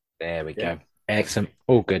There we Yeah. go. Excellent.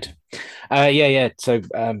 All good. Yeah. So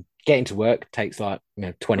getting to work takes like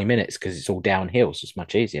 20 minutes because it's all downhill, so it's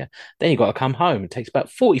much easier. Then you got to come home. It takes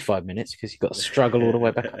about 45 minutes because you've got to struggle all the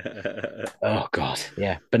way back up. Oh God,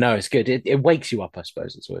 yeah. But no, it's good. It wakes you up, I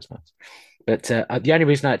suppose. It's always nice. But the only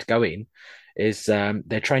reason I had to go in is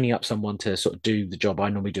they're training up someone to sort of do the job I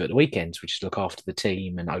normally do at the weekends, which is look after the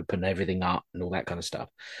team and open everything up and all that kind of stuff.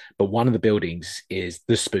 But one of the buildings is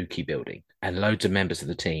the spooky building, and loads of members of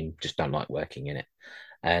the team just don't like working in it.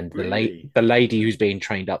 And Really? the lady who's being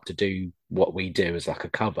trained up to do what we do as like a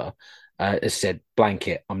cover has said,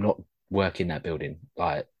 "Blanket, I'm not working that building.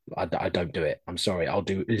 Like I don't do it. I'm sorry. I'll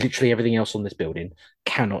do literally everything else on this building.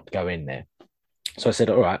 Cannot go in there." So I said,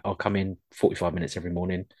 all right, I'll come in 45 minutes every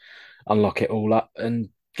morning, unlock it all up and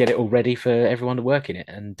get it all ready for everyone to work in it.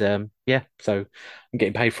 And yeah, so I'm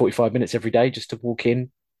getting paid 45 minutes every day just to walk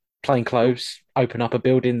in, plain Oh, clothes, open up a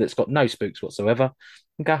building that's got no spooks whatsoever,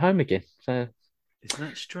 and go home again. So isn't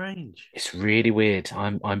that strange? it's really weird.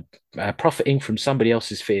 I'm profiting from somebody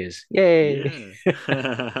else's fears. Yay!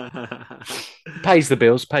 Yeah. Pays the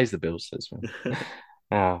bills, pays the bills. That's right. Oh,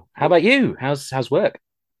 how Well, about you? How's work?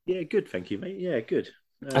 yeah, good, thank you, mate. Yeah, good.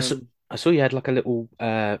 I saw, Um, I saw you had like a little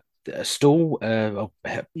a stall, mental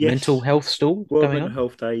yes, health stall World going Mental on.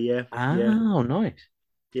 Health Day. Yeah, yeah, Oh, nice,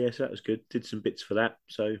 yeah. So that was good. Did some bits for that.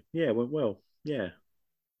 So yeah, went well. Yeah,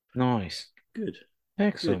 nice, good, good.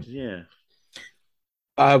 excellent. Yeah,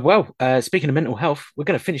 Speaking of mental health, we're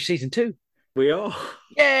going to finish season two. we are.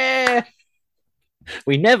 Yeah,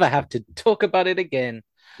 we never have to talk about it again.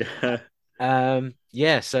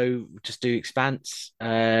 Yeah, so just do expanse.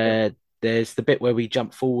 Yep, There's the bit where we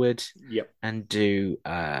jump forward yep. and do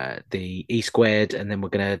the E squared, and then we're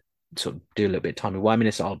gonna sort of do a little bit of time with 1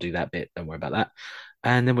 minute. So I'll do that bit. Don't worry about that.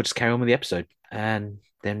 And then we'll just carry on with the episode, and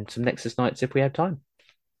then some Nexus nights if we have time.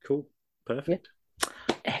 Cool, Yeah, perfect.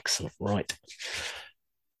 excellent. Right.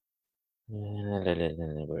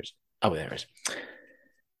 Where is? Oh, there it is.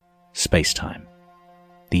 Space-time,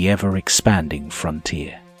 the ever-expanding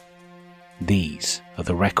frontier. These are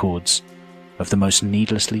the records of the most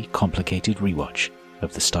needlessly complicated rewatch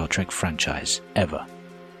of the Star Trek franchise ever.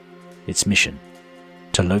 Its mission: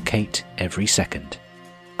 to locate every second,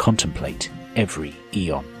 contemplate every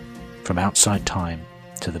eon, from outside time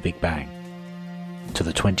to the Big Bang, to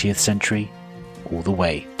the 20th century, all the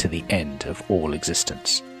way to the end of all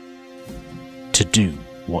existence. To do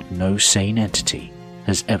what no sane entity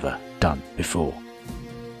has ever done before.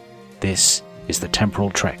 This is the Temporal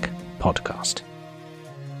Trek podcast.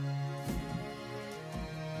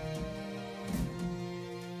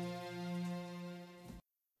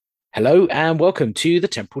 Hello and welcome to the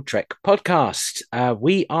Temporal Trek podcast.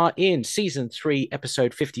 We are in season 3,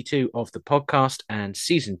 episode 52 of the podcast, and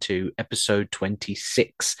season 2, episode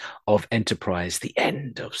 26 of Enterprise, the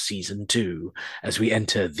end of season 2, as we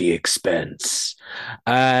enter the expanse.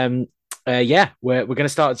 Yeah, we're going to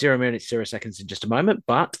start at 0 minutes, 0 seconds in just a moment,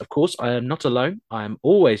 but of course, I am not alone. I am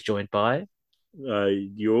always joined by.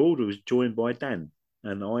 Your order was joined by Dan,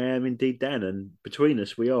 and I am indeed Dan, and between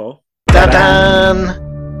us we are. Ta-da!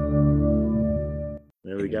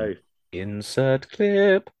 There we go. Insert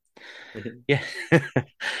clip. Yeah.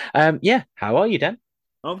 Yeah. How are you, Dan?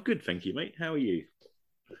 I'm good, thank you, mate. How are you?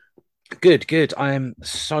 Good, good. I am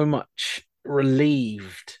so much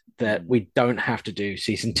relieved that Hmm. we don't have to do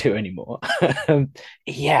season 2 anymore.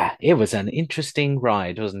 Yeah, it was an interesting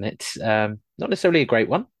ride, wasn't it? Not necessarily a great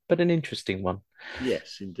one, but an interesting one.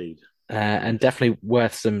 Yes, indeed. And Yes, definitely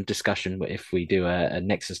worth some discussion if we do a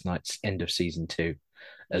Nexus Nights end of season 2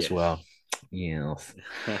 as yes. well. Yes.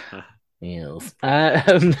 Yes.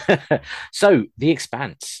 So the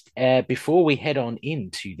Expanse. Before we head on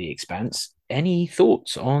into the Expanse, any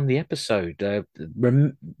thoughts on the episode?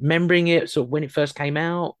 Remembering it sort of when it first came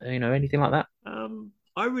out, anything like that?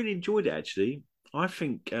 I really enjoyed it actually. I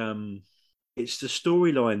think it's the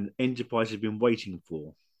storyline Enterprise has been waiting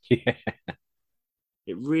for. Yeah.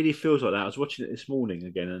 It really feels like that. I was watching it this morning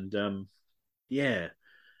again, and yeah,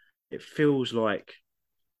 it feels like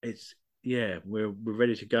it's yeah, we're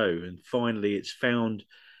ready to go, and finally it's found.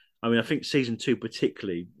 I mean, I think season two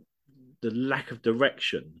particularly, the lack of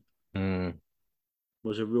direction Mm,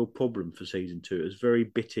 was a real problem for season two. It was very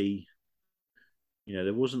bitty.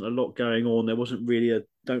 There wasn't a lot going on. There wasn't really a.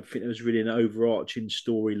 Don't think there was really an overarching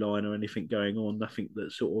storyline or anything going on. Nothing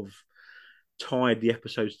that sort of tied the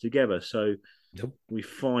episodes together. So nope. we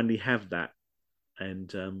finally have that,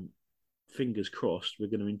 and fingers crossed, we're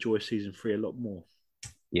going to enjoy season three a lot more.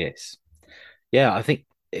 Yes. Yeah, I think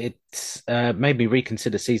it's made me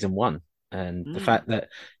reconsider season 1 and the Mm, fact that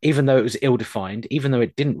even though it was ill-defined, even though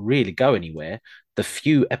it didn't really go anywhere, the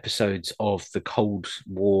few episodes of the Cold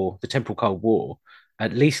War, the Temporal Cold War,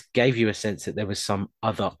 at least gave you a sense that there was some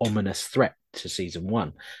other ominous threat to season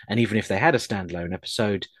one. And even if they had a standalone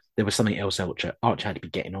episode, there was something else Archer had to be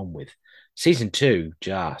getting on with. Season two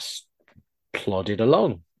just plodded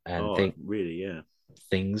along and Oh, really? Yeah.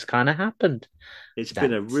 things kind of happened. It's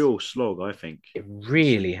been That a real slog, I think. it It's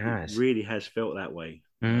really it has. really has felt that way.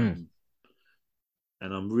 Mm.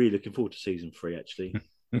 And I'm really looking forward to season three, actually,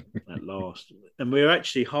 at last. And we're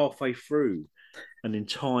actually halfway through an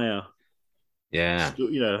entire, Yeah.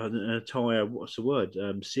 an entire, what's the word,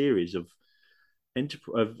 series of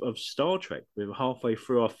of Star Trek. We're halfway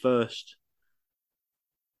through our first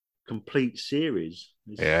complete series.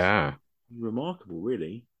 It's Yeah. remarkable,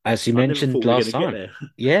 really. As you I never mentioned thought we were last going to get time. there.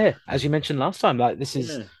 Yeah, as you mentioned last time, like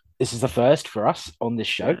Yeah, this is the first for us on this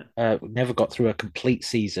show. yeah, We never got through a complete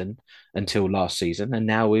season until last season, and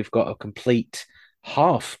now we've got a complete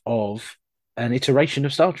half of an iteration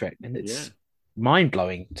of Star Trek, and yeah, it's mind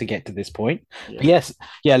blowing to get to this point. But yeah. yes,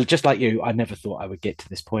 yeah, just like you, I never thought I would get to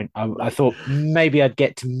this point. I No. thought maybe I'd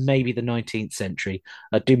get to maybe the 19th century.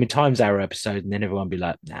 I'd do my Times Arrow episode, and then everyone would be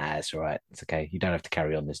like, "Nah, it's all right. It's okay. You don't have to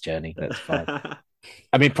carry on this journey. That's fine."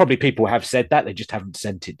 I mean, probably people have said that, they just haven't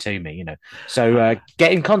sent it to me, you know. So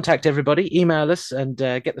get in contact, everybody. Email us and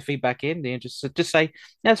get the feedback in. You know, just say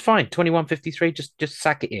that's fine. 2153. Just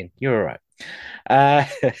sack it in. You're all right. Uh,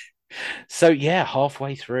 so yeah,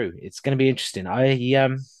 halfway through, it's going to be interesting. I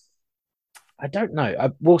don't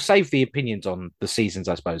know. We'll save the opinions on the seasons,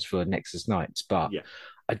 I suppose, for Nexus Nights, but Yeah,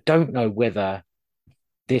 I don't know whether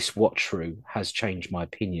this watch through has changed my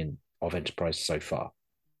opinion of Enterprise so far.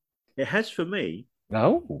 it has for me.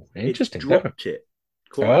 Oh, It's interesting. dropped it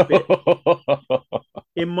quite a bit. Oh.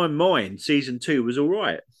 In my mind, season two was all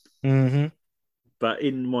right, hmm but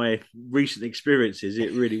in my recent experiences,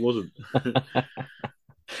 it really wasn't.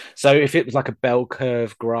 So if it was like a bell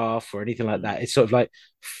curve graph or anything like Mm. that, it's sort of like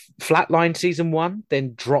flatline season one,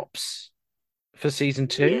 then drops for season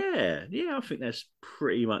two. Yeah, yeah, I think that's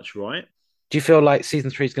pretty much right. Do you feel like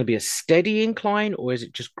season three is going to be a steady incline, or is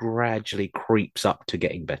it just gradually creeps up to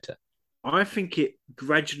getting better? I think it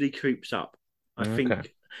gradually creeps up. I Okay.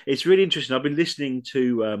 think it's really interesting. I've been listening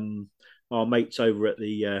to our mates over at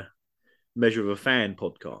the Measure of a Fan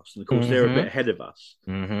podcast, and of course they're a bit hmm ahead of us,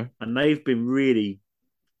 hmm and they've been really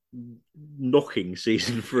knocking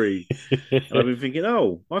season three. And I've been thinking,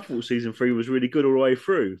 oh, I thought season three was really good all the way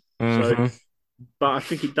through. So, hmm but I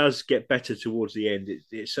think it does get better towards the end.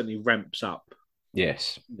 It certainly ramps up.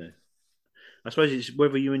 Yes. You know, I suppose it's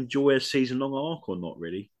whether you enjoy a season long arc or not,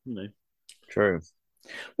 really. You know, True.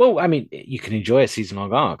 Well, I mean, you can enjoy a season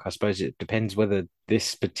long arc. I suppose it depends whether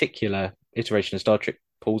this particular iteration of Star Trek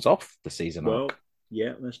pulls off the season well, arc.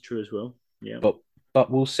 yeah, that's true as well. Yeah, But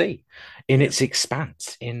we'll see. In yeah, its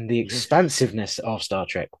expanse, in the yes, expansiveness of Star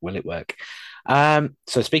Trek, will it work?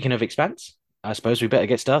 So speaking of expanse, I suppose we better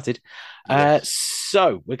get started. yes.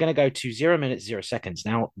 So we're going to go to 0 minutes, 0 seconds.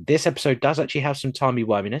 Now, this episode does actually have some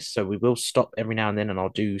timey-wiminess, so we will stop every now and then and I'll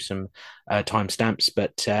do some timestamps,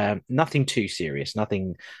 but nothing too serious,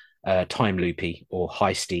 nothing time loopy or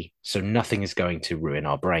heisty. So nothing is going to ruin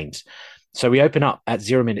our brains. So we open up at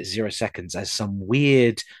 0 minutes, 0 seconds as some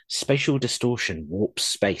weird spatial distortion warps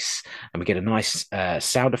space, and we get a nice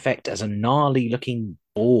sound effect as a gnarly looking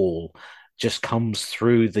ball just comes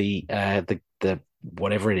through the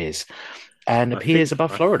whatever it is and I appears think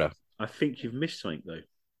above Florida. I think you've missed something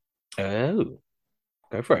though. Oh,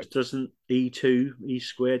 go for it. Doesn't E2 E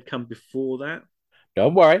squared come before that?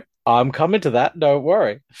 Don't worry. I'm coming to that. Don't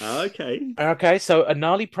worry. Okay. Okay, so a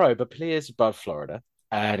gnarly probe appears above Florida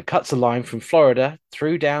and cuts a line from Florida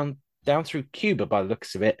through down through Cuba by the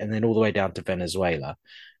looks of it, and then all the way down to Venezuela.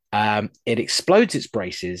 It explodes its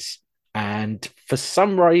braces and for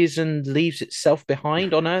some reason leaves itself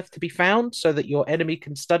behind on Earth to be found so that your enemy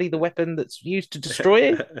can study the weapon that's used to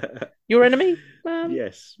destroy your enemy.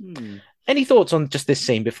 Yes. Hmm. Any thoughts on just this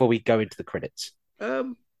scene before we go into the credits?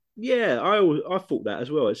 Um, yeah, I thought that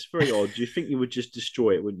as well. It's very odd. You think you would just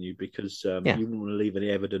destroy it, wouldn't you? Because Yeah. you wouldn't want to leave any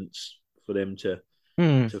evidence for them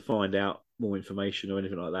Hmm, to find out more information or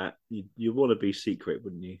anything like that. You want to be secret,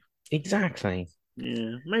 wouldn't you? exactly.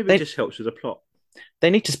 Yeah, maybe it They just helps with the plot. they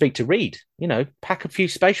need to speak to Reed. You know, pack a few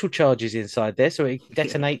spatial charges inside there so it Yeah.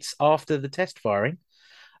 detonates after the test firing.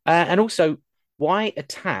 And also, why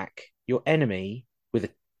attack your enemy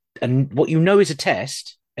with and what you know is a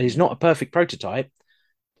test and is not a perfect prototype,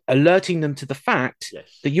 alerting them to the fact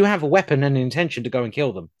Yes. that you have a weapon and an intention to go and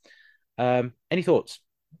kill them. Any thoughts?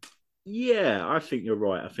 Yeah, I think you're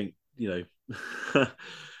right. I think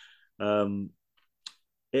um,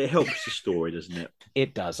 it helps the story, doesn't it?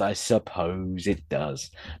 It does, I suppose it does.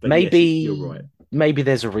 But yes, you're Maybe right. maybe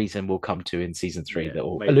there's a reason we'll come to in season 3 Yeah, that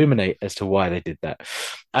will maybe. illuminate as to why they did that.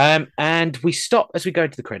 And we stop as we go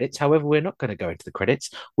into the credits. However, we're not going to go into the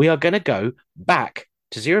credits. We are going to go back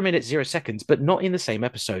to 0 minutes, 0 seconds, but not in the same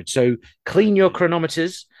episode. So clean your Okay.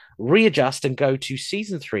 chronometers, readjust, and go to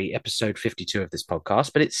season 3, episode 52 of this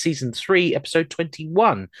podcast. But it's season 3, episode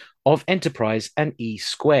 21 of Enterprise and E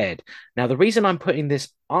Squared. Now, the reason I'm putting this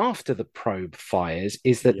after the probe fires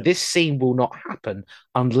is that Yep. this scene will not happen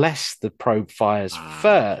unless the probe fires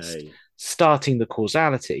first, Okay. starting the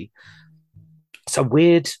causality. So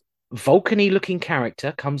weird Vulcan-y looking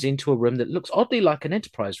character comes into a room that looks oddly like an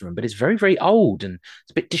Enterprise room, but it's very, very old and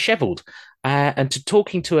it's a bit disheveled. And to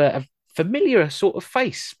talking to a familiar sort of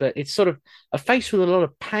face, but it's sort of a face with a lot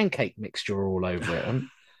of pancake mixture all over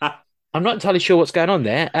it. I'm not entirely sure what's going on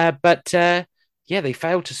there, but yeah, they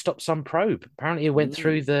failed to stop some probe. Apparently, it went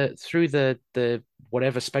through the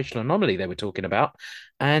whatever spatial anomaly they were talking about,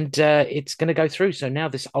 and it's going to go through. So now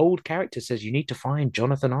this old character says you need to find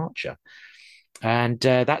Jonathan Archer. And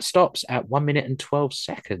that stops at 1 minute and 12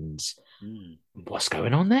 seconds. Mm, What's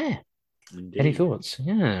going on there? Any indeed. thoughts?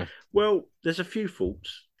 Yeah. Well, there's a few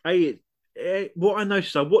faults. What I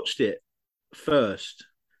noticed, I watched it first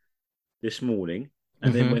this morning,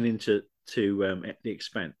 and then Mm-hmm. went into the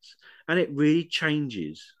Expanse, and it really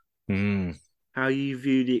changes Mm. how you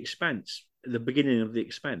view the Expanse. The beginning of the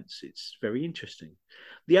Expanse. It's very interesting.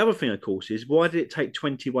 The other thing, of course, is why did it take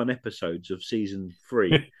 21 episodes of season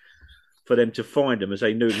 3 for them to find them, as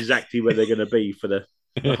they knew exactly where they're going to be for the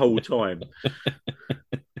whole time?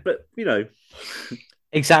 But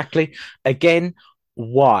Exactly. Again,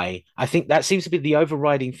 why? I think that seems to be the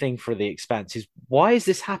overriding thing for the Expanse is why is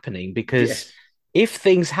this happening? Because yes, if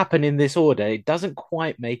things happen in this order, it doesn't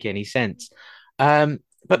quite make any sense.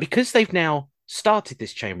 But because they've now started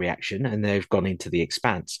this chain reaction and they've gone into the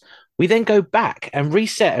Expanse, we then go back and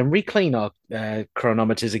reset and reclean our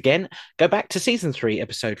chronometers again. Go back to season 3,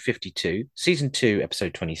 episode 52, season 2,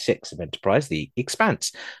 episode 26 of Enterprise, the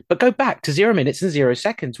Expanse. But go back to 0 minutes and 0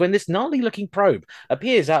 seconds when this gnarly looking probe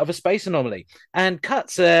appears out of a space anomaly and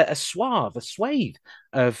cuts a swathe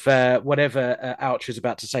of whatever Archer is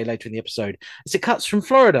about to say later in the episode. As it cuts from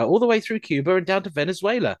Florida all the way through Cuba and down to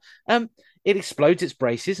Venezuela. It explodes its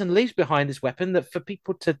braces and leaves behind this weapon that for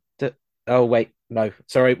people to oh, wait, no,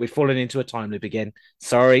 sorry, we've fallen into a time loop again.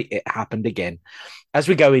 Sorry, it happened again. As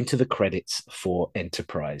we go into the credits for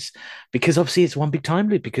Enterprise, because obviously it's one big time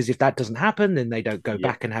loop. Because if that doesn't happen, then they don't go yep.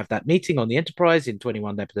 back and have that meeting on the Enterprise in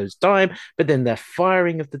 21 episodes' time. But then the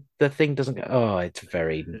firing of the thing doesn't go. Oh, it's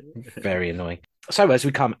very, very annoying. So as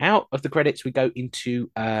we come out of the credits, we go into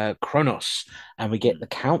Kronos and we get the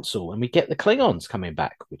Council and we get the Klingons coming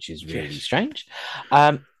back, which is really Yes. strange.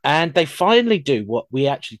 And they finally do what we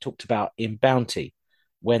actually talked about in Bounty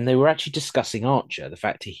when they were actually discussing Archer, the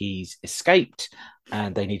fact that he's escaped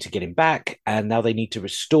and they need to get him back. And now they need to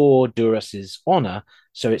restore Duras's honor.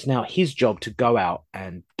 So it's now his job to go out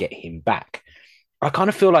and get him back. I kind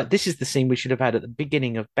of feel like this is the scene we should have had at the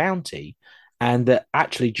beginning of Bounty, and that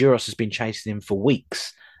actually Duras has been chasing him for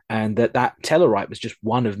weeks, and that Tellarite was just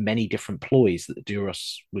one of many different ploys that the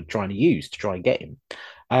Duras were trying to use to try and get him.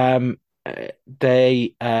 Um, uh,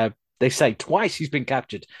 they say twice he's been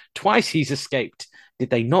captured, twice he's escaped.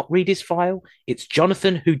 Did they not read his file? It's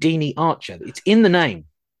Jonathan Houdini Archer. It's in the name.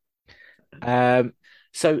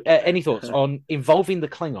 So, any thoughts on involving the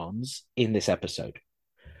Klingons in this episode?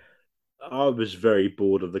 I was very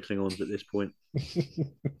bored of the Klingons at this point. Do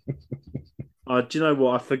you know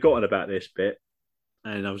what? I've forgotten about this bit,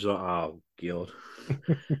 and I was like, "Oh God,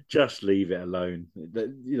 just leave it alone."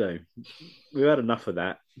 We've had enough of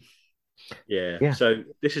that. Yeah. Yeah. So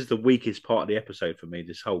this is the weakest part of the episode for me.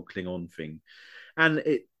 This whole Klingon thing, and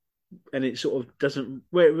it sort of doesn't.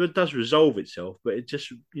 Well, it does resolve itself, but it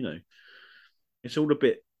just it's all a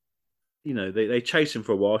bit. They chase him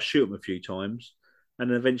for a while, shoot him a few times,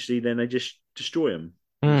 and eventually then they just destroy him.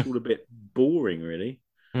 It's all a bit boring, really.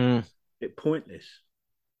 Mm. A bit pointless.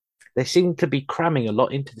 They seem to be cramming a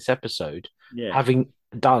lot into this episode, Yeah. having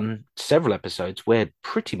done several episodes where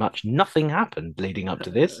pretty much nothing happened leading up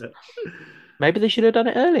to this. Maybe they should have done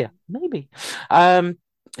it earlier. Maybe.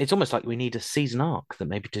 It's almost like we need a season arc that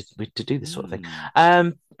maybe to do this sort of thing.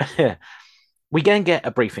 We can get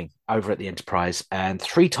a briefing over at the Enterprise, and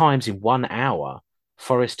 3 times in 1 hour,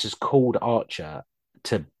 Forrest has called Archer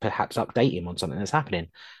to perhaps update him on something that's happening.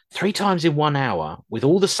 3 times in 1 hour, with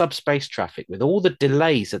all the subspace traffic, with all the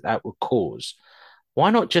delays that would cause. Why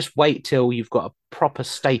not just wait till you've got a proper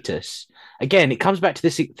status? Again, it comes back to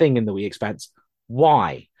this thing in the Wee Expanse.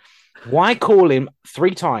 Why? Why call him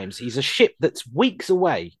 3 times? He's a ship that's weeks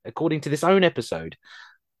away, according to this own episode.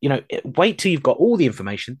 wait till you've got all the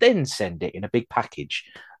information, then send it in a big package.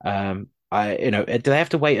 Do they have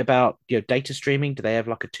to wait about data streaming? Do they have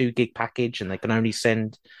like a 2 gig package and they can only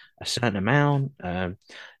send a certain amount? Do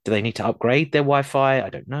they need to upgrade their Wi-Fi? I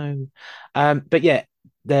don't know. But yeah,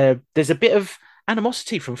 there's a bit of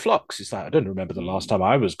animosity from Flocks. It's like I don't remember the last time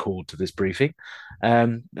I was called to this briefing,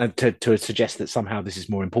 and to suggest that somehow this is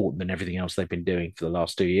more important than everything else they've been doing for the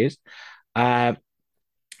last 2 years. Uh,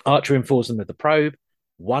 Archer informs them of the probe.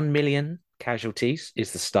 1 million casualties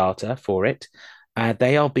is the starter for it.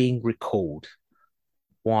 They are being recalled.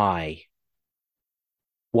 Why?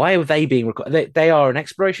 Why are they being recalled? They are an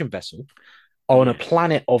exploration vessel on a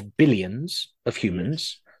planet of billions of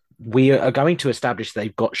humans. Yes. We are going to establish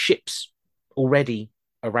they've got ships already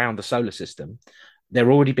around the solar system.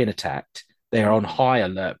 They're already been attacked. They are on high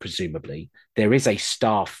alert, presumably. There is a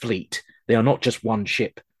star fleet. They are not just one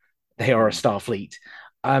ship. They are a star fleet.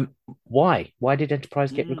 Why? Why did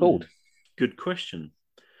Enterprise get recalled? Good question.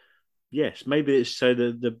 Yes, maybe it's so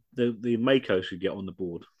the Makos could get on the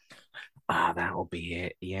board. That'll be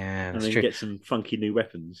it. Yeah, that's true. Get some funky new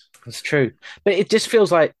weapons. That's true. But it just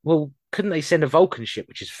feels like, well, couldn't they send a Vulcan ship,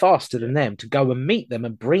 which is faster than them, to go and meet them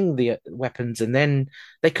and bring the weapons, and then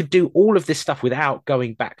they could do all of this stuff without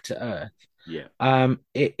going back to Earth? Yeah.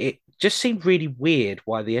 It just seemed really weird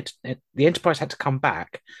why the Enterprise had to come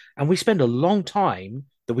back, and we spend a long time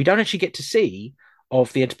that we don't actually get to see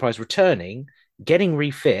of the Enterprise returning, getting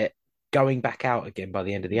refit, going back out again by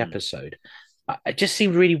the end of the episode. It just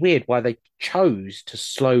seemed really weird why they chose to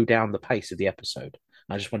slow down the pace of the episode.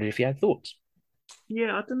 I just wondered if you had thoughts.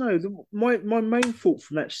 Yeah, I don't know. My main thought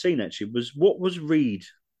from that scene actually was, what was Reed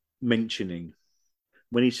mentioning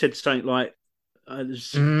when he said something like,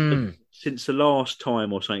 since the last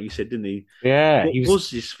time or something, he said, didn't he? Yeah. What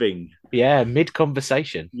was this thing? Yeah,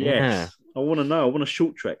 mid-conversation. Yes. Yeah. I want to know. I want a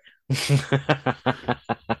short trek.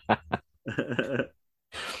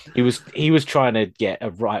 He was trying to get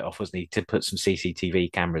a write-off, wasn't he, to put some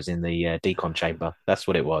CCTV cameras in the decon chamber. That's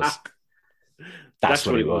what it was. That's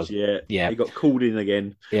what it was. Yeah. He got called in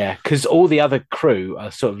again. Yeah, because all the other crew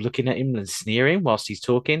are sort of looking at him and sneering whilst he's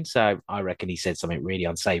talking. So I reckon he said something really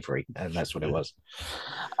unsavory, and that's what it was.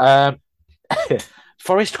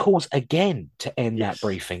 Forrest calls again to end that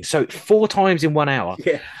briefing. So 4 times in 1 hour.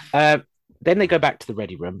 Yeah. Then they go back to the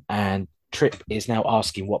ready room, and Trip is now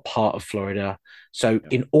asking what part of Florida. So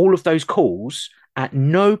in all of those calls, at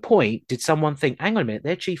no point did someone think, hang on a minute,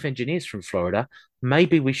 they're chief engineers from Florida.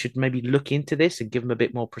 Maybe we should look into this and give them a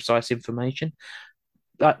bit more precise information.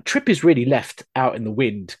 Trip is really left out in the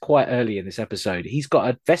wind quite early in this episode. He's got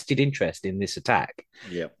a vested interest in this attack.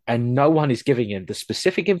 Yeah. And no one is giving him the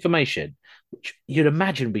specific information, which you'd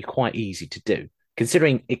imagine would be quite easy to do,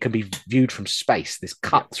 considering it can be viewed from space, this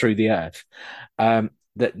cut through the Earth.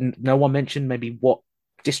 That no one mentioned maybe what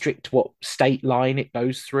district, what state line it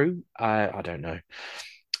goes through. I don't know.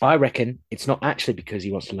 I reckon it's not actually because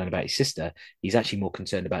he wants to learn about his sister. He's actually more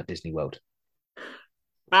concerned about Disney World.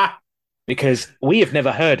 Because we have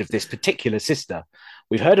never heard of this particular sister.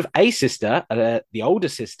 We've heard of a sister, the older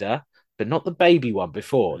sister, but not the baby one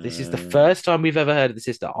before. This is the first time we've ever heard of the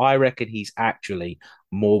sister. I reckon he's actually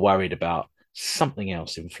more worried about something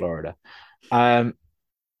else in Florida. But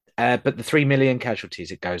the 3 million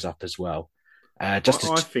casualties, it goes up as well. I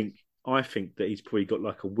think that he's probably got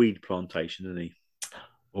like a weed plantation, isn't he?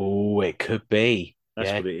 Oh, it could be.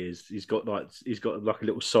 That's what it is. He's got like a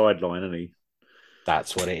little sideline, hasn't he?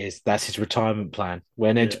 That's what it is. That's his retirement plan.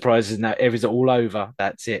 When Enterprise is now everything's all over,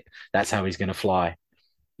 that's it. That's how he's going to fly.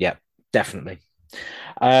 Yeah, definitely.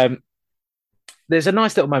 There's a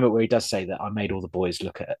nice little moment where he does say that I made all the boys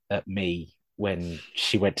look at me when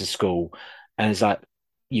she went to school, and it's like,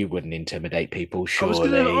 you wouldn't intimidate people,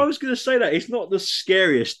 surely. I was going to say that. He's not the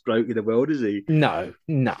scariest bloke in the world, is he? No.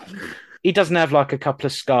 He doesn't have like a couple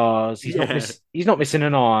of scars. He's not missing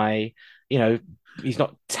an eye. He's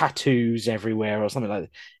not tattoos everywhere or something like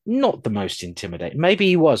that. Not the most intimidating. Maybe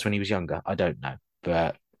he was when he was younger. I don't know.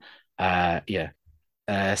 But yeah.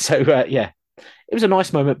 It was a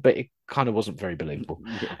nice moment, but it kind of wasn't very believable.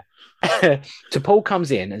 Yeah. T'Pol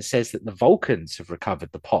comes in and says that the Vulcans have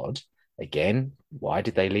recovered the pod. Again, why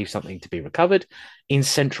did they leave something to be recovered in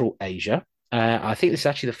Central Asia? I think this is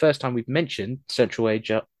actually the first time we've mentioned Central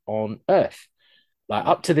Asia on Earth. Like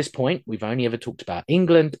up to this point, we've only ever talked about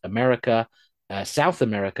England, America, South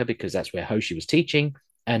America, because that's where Hoshi was teaching.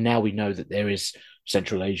 And now we know that there is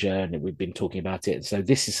Central Asia, and we've been talking about it. So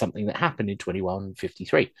this is something that happened in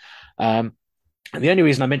 2153. And the only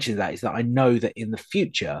reason I mention that is that I know that in the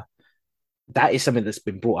future, that is something that's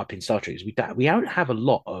been brought up in Star Trek. We don't have a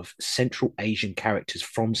lot of Central Asian characters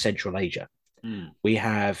from Central Asia. We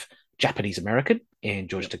have Japanese American, in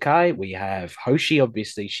George Yep. Takai. We have Hoshi.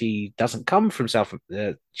 Obviously, she doesn't come from South.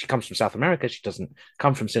 She comes from South America. She doesn't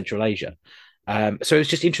come from Central Asia. So it's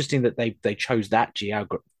just interesting that they chose that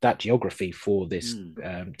geography for this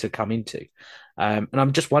Mm. to come into. And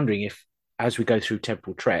I'm just wondering if, as we go through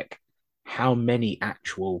Temporal Trek, how many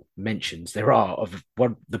actual mentions there are of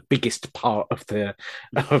one the biggest part of the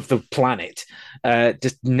planet.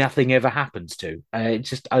 Just nothing ever happens to. I'm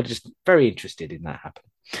just very interested in that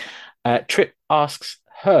happen. Trip asks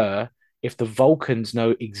her if the Vulcans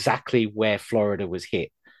know exactly where Florida was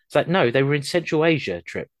hit. It's like, no, they were in Central Asia,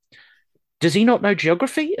 Trip. Does he not know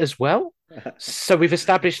geography as well? So we've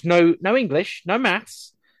established no English, no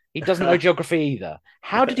maths. He doesn't know geography either.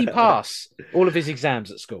 How did he pass all of his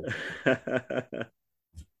exams at school?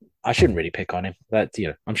 I shouldn't really pick on him, but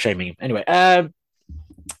I'm shaming him anyway.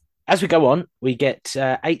 As we go on, we get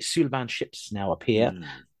 8 Suliban ships now appear,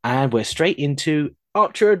 and we're straight into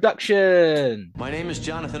Archer abduction. My name is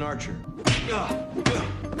Jonathan Archer.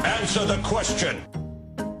 Answer the question.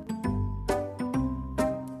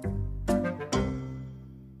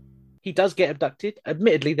 He does get abducted.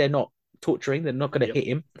 Admittedly, they're not torturing. They're not going to hit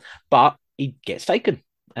him, but he gets taken.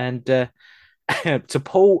 And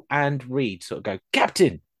T'Pol and Reed sort of go,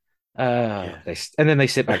 Captain. And then they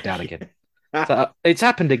sit back down again. So, it's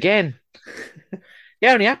happened again. It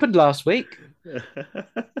only happened last week.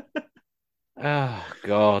 Oh,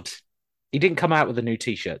 God. He didn't come out with a new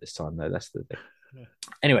T-shirt this time, though. That's the thing.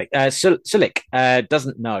 Anyway, Sulik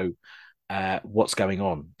doesn't know what's going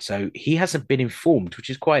on. So he hasn't been informed, which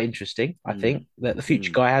is quite interesting. I think that the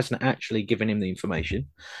future guy hasn't actually given him the information,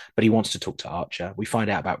 but he wants to talk to Archer. We find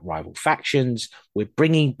out about rival factions. We're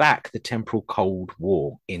bringing back the temporal Cold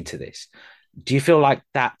War into this. Do you feel like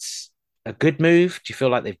that's a good move? Do you feel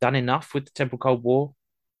like they've done enough with the temporal Cold War?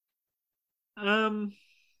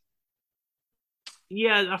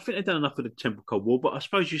 Yeah, I think they've done enough with the temporal Cold War, but I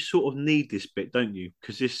suppose you sort of need this bit, don't you?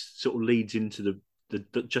 Because this sort of leads into the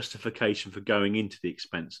justification for going into the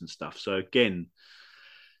expense and stuff. So again,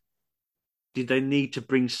 did they need to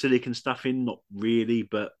bring silicon stuff in? Not really,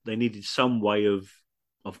 but they needed some way of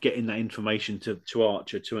getting that information to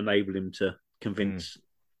Archer to enable him to convince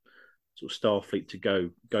sort of Starfleet to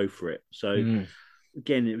go for it. So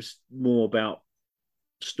again, it was more about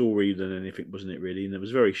story than anything, wasn't it? Really, and it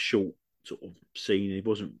was a very short sort of scene. He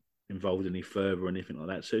wasn't involved any further or anything like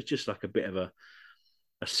that. So it's just like a bit of a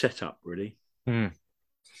setup, really.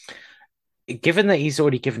 Given that he's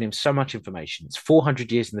already given him so much information, it's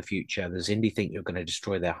 400 years in the future. Does Indy think you're going to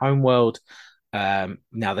destroy their homeworld? Now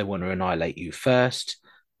they want to annihilate you first.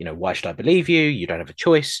 Why should I believe you? You don't have a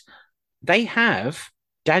choice. They have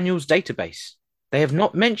Daniel's database. They have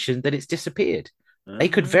not mentioned that it's disappeared. They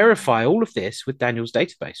could verify all of this with Daniel's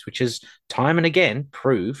database, which has time and again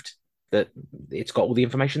proved that it's got all the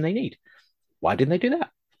information they need. Why didn't they do that?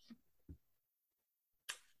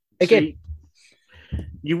 Again, See,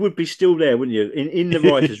 you would be still there, wouldn't you? In the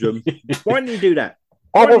writer's room. Why didn't you do that?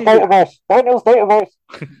 Daniel's database.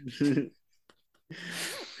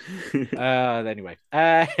 Anyway,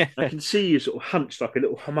 I can see you sort of hunched like a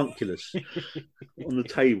little homunculus on the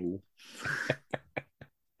table.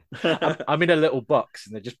 I'm in a little box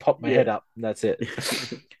and they just pop my head up and that's it.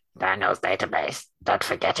 Daniel's database. Don't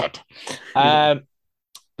forget it.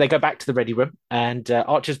 They go back to the ready room and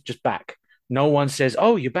Archer's just back. No one says,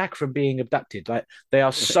 "Oh, you're back from being abducted." Like they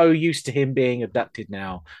are so used to him being abducted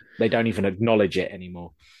now, they don't even acknowledge it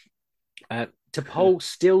anymore. T'Pol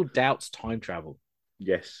still doubts time travel.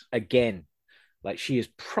 Yes. Again, like she is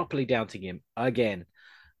properly doubting him again.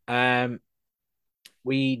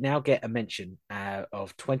 We now get a mention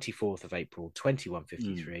of 24th of April,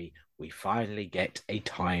 2153. We finally get a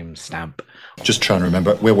time stamp. Just trying to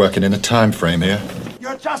remember, we're working in a time frame here.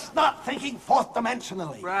 You're just not thinking fourth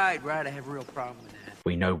dimensionally. Right. I have a real problem with that.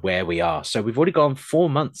 We know where we are. So we've already gone 4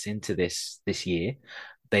 months into this year.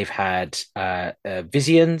 They've had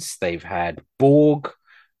Vizians, they've had Borg,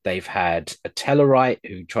 they've had a Tellarite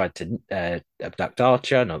who tried to abduct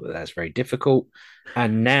Archer. Not that that's very difficult.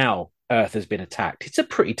 And now Earth has been attacked. It's a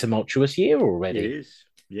pretty tumultuous year already. It is,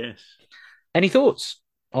 yes. Any thoughts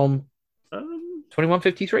on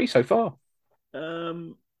 2153 so far?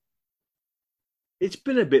 It's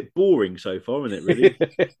been a bit boring so far, isn't it, really?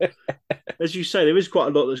 As you say, there is quite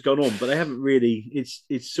a lot that's gone on, but they haven't really...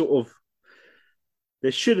 It's sort of...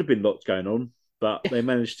 There should have been lots going on, but they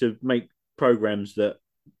managed to make programs that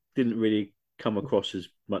didn't really come across as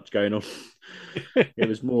much going on. It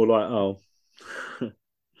was more like,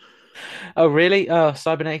 Oh, really? Oh,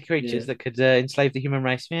 cybernetic creatures that could enslave the human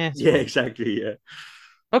race. Yeah, yeah, exactly. Yeah.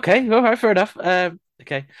 Okay, all right, fair enough.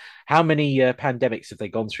 Okay, how many pandemics have they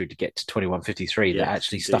gone through to get to 2153 that Yes,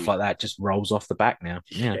 actually stuff indeed. like that just rolls off the back now?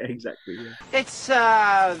 Yeah, Yeah. exactly. Yeah. It's,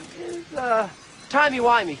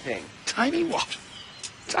 timey-wimey thing. Timey what?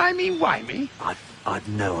 Timey-wimey? I've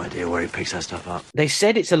no idea where he picks that stuff up. They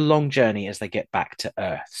said it's a long journey as they get back to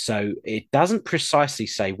Earth, so it doesn't precisely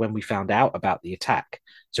say when we found out about the attack.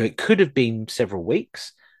 So it could have been several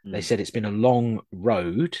weeks. They said it's been a long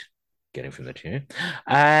road getting from the two,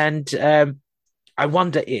 and I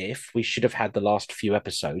wonder if we should have had the last few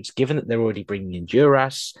episodes, given that they're already bringing in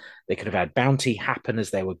Duras. They could have had bounty happen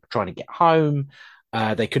as they were trying to get home.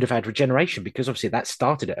 They could have had regeneration because obviously that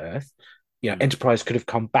started at Earth. Enterprise could have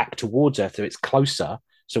come back towards Earth, so it's closer.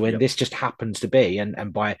 So when this just happens to be,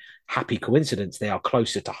 and by happy coincidence, they are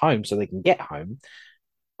closer to home, so they can get home.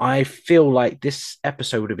 I feel like this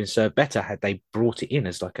episode would have been served better had they brought it in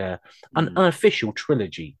as like an unofficial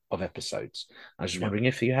trilogy of episodes. I was just wondering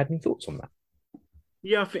if you had any thoughts on that.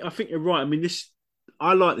 Yeah, I think you're right. I mean,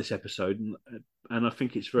 I like this episode, and I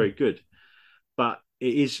think it's very good, but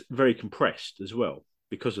it is very compressed as well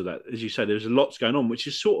because of that. As you say, there's a lot going on, which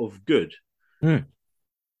is sort of good. Mm.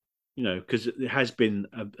 Because it has been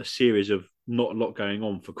a series of not a lot going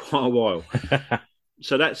on for quite a while.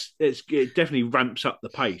 So it definitely ramps up the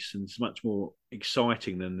pace and it's much more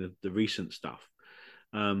exciting than the recent stuff.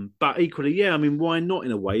 But equally, yeah, I mean, why not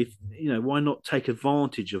in a way? Why not take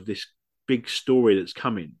advantage of this big story that's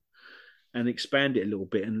coming and expand it a little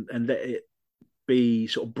bit and let it be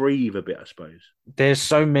sort of breathe a bit, I suppose. There's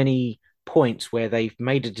so many points where they've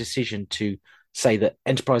made a decision to say that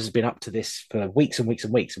Enterprise has been up to this for weeks and weeks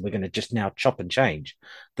and weeks, and we're going to just now chop and change,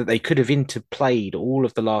 that they could have interplayed all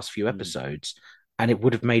of the last few episodes, and it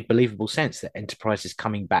would have made believable sense that Enterprise is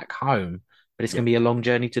coming back home, but it's going to be a long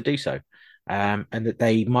journey to do so. And that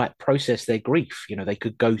they might process their grief. They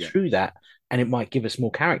could go through that, and it might give us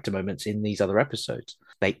more character moments in these other episodes.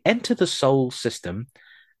 They enter the Sol system,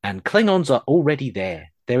 and Klingons are already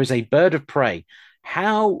there. There is a bird of prey.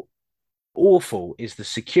 How awful is the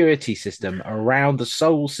security system around the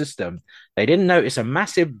Sol system? They didn't notice a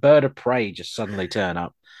massive bird of prey just suddenly turn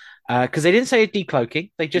up because they didn't say a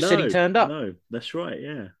decloaking. They just said he turned up. No, that's right.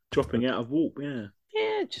 Yeah, dropping out of warp.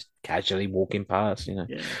 Yeah, just casually walking past.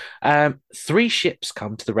 Yeah. 3 ships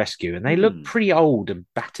come to the rescue, and they look pretty old and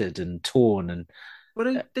battered and torn. And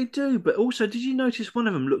well, they do. But also, did you notice one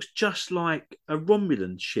of them looks just like a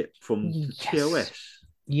Romulan ship from the TOS?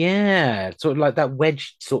 Yeah, sort of like that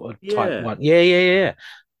wedge sort of type one. Yeah.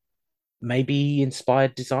 Maybe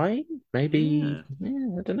inspired design. Maybe,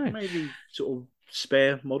 I don't know. Maybe sort of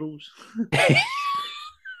spare models.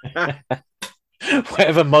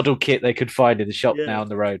 Whatever model kit they could find in the shop now on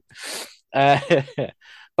the road.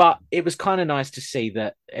 But it was kind of nice to see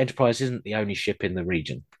that Enterprise isn't the only ship in the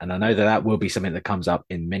region. And I know that will be something that comes up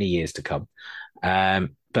in many years to come.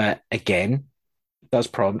 But again, does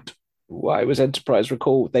prompt, why was Enterprise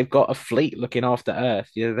recalled? They've got a fleet looking after Earth.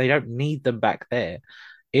 They don't need them back there.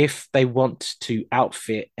 If they want to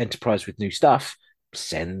outfit Enterprise with new stuff,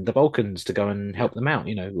 send the Vulcans to go and help them out,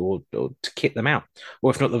 or to kit them out.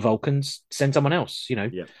 Or if not the Vulcans, send someone else,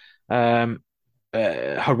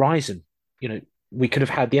 Horizon, we could have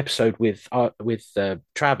had the episode with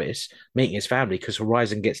Travis meeting his family because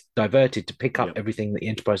Horizon gets diverted to pick up everything that the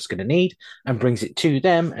Enterprise is going to need and brings it to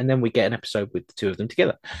them. And then we get an episode with the two of them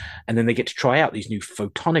together. And then they get to try out these new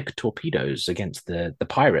photonic torpedoes against the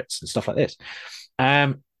pirates and stuff like this.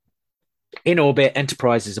 In orbit,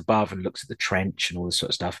 Enterprise is above and looks at the trench and all this sort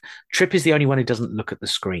of stuff. Trip is the only one who doesn't look at the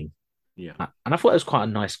screen. Yeah. And I thought it was quite a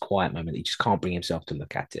nice, quiet moment. He just can't bring himself to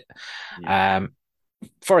look at it. Yeah.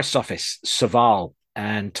 Forest's office, Saval,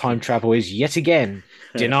 and time travel is yet again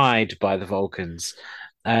denied by the Vulcans.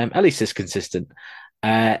 At least it's consistent.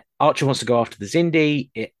 Archer wants to go after the Xindi.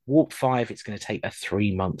 At Warp 5, it's going to take a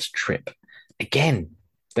 3-month trip. Again,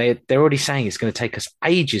 they're already saying it's going to take us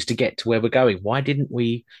ages to get to where we're going. Why didn't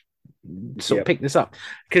we sort of pick this up?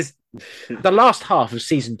 Because the last half of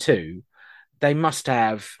season 2, they must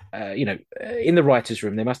have, in the writer's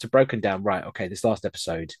room, they must have broken down, right, okay, this last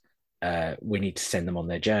episode, we need to send them on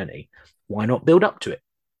their journey. Why not build up to it?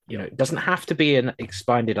 It doesn't have to be an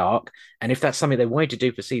expanded arc. And if that's something they wanted to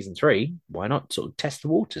do for season 3, why not sort of test the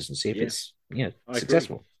waters and see if it's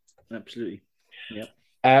successful? Absolutely.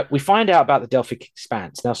 Yeah. We find out about the Delphic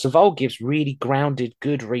Expanse. Now, Saval gives really grounded,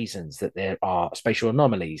 good reasons that there are spatial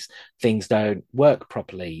anomalies. Things don't work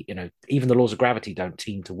properly. Even the laws of gravity don't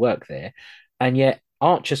seem to work there. And yet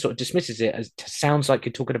Archer sort of dismisses it as sounds like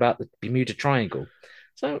you're talking about the Bermuda Triangle.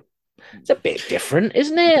 So it's a bit different,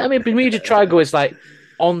 isn't it? I mean, Bermuda Triangle is like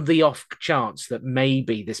on the off chance that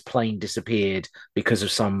maybe this plane disappeared because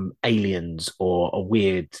of some aliens or a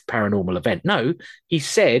weird paranormal event. No, he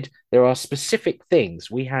said there are specific things.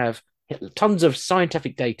 We have tons of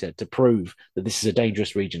scientific data to prove that this is a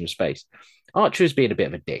dangerous region of space. Archer is being a bit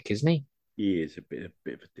of a dick, isn't he? He is a bit of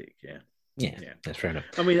a dick, yeah. Yeah, Yeah. that's fair enough.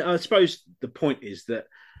 I mean, I suppose the point is that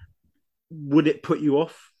would it put you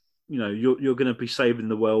off? You know, you're going to be saving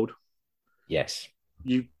the world. Yes.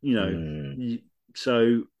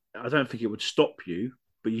 So I don't think it would stop you,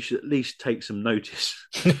 but you should at least take some notice.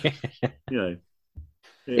 Yeah.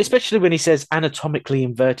 Especially when he says anatomically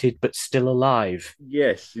inverted but still alive.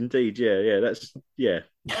 Yes, indeed. Yeah. That's yeah.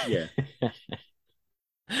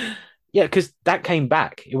 Yeah, because that came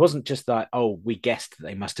back. It wasn't just like, oh, we guessed that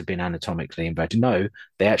they must have been anatomically inverted. No,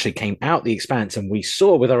 they actually came out the expanse and we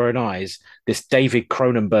saw with our own eyes this David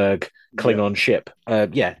Cronenberg Klingon ship.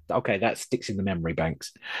 Okay, that sticks in the memory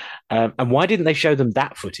banks. And why didn't they show them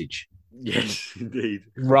that footage? Yes, indeed.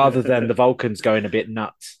 Rather than the Vulcans going a bit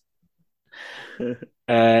nuts.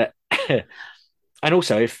 And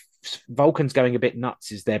also, if Vulcans going a bit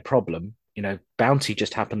nuts is their problem, Bounty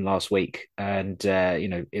just happened last week, and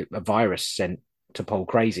a virus sent to Paul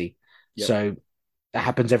crazy. Yep. So that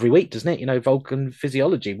happens every week, doesn't it? Vulcan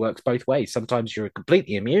physiology works both ways. Sometimes you're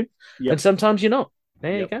completely immune, and sometimes you're not.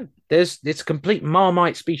 There you go. It's a complete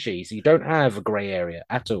Marmite species. You don't have a grey area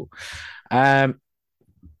at all. But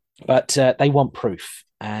they want proof,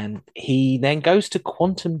 and he then goes to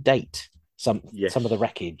quantum date some of the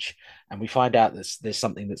wreckage, and we find out that there's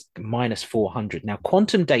something that's minus 400. Now,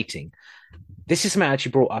 quantum dating, this is something I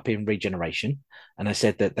actually brought up in Regeneration, and I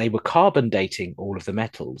said that they were carbon dating all of the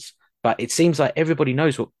metals, but it seems like everybody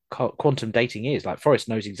knows what quantum dating is. Like Forrest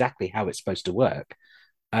knows exactly how it's supposed to work.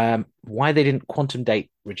 Why they didn't quantum date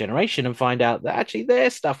Regeneration and find out that actually their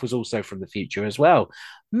stuff was also from the future as well.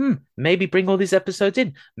 Maybe bring all these episodes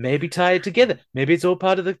in, maybe tie it together. Maybe it's all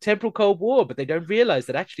part of the temporal Cold War, but they don't realize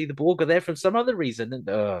that actually the Borg are there for some other reason.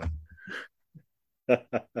 And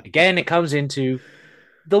again, it comes into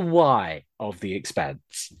the why of the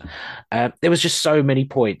Expanse. There was just so many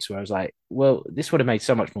points where I was like, well, this would have made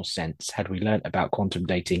so much more sense had we learned about quantum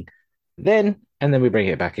dating then, and then we bring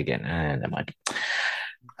it back again. Never mind.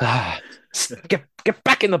 Get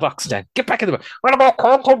back in the box, Dan. Get back in the box. What about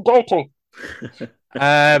quantum dating?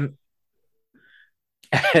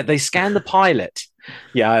 They scan the pilot.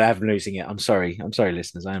 Yeah, I'm losing it. I'm sorry,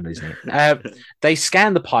 listeners. I am losing it. They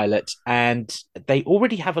scan the pilot, and they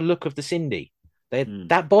already have a look of the Cindy.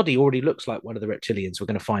 That body already looks like one of the reptilians we're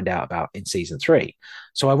going to find out about in season 3.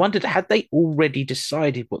 So I wondered, had they already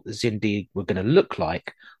decided what the Cindy were going to look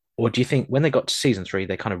like, or do you think when they got to season 3,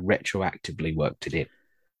 they kind of retroactively worked it in?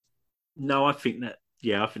 No, I think that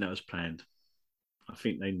was planned. I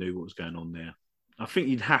think they knew what was going on there. I think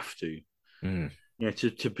you'd have to. Yeah,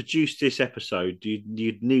 to produce this episode,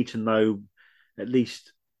 you'd need to know, at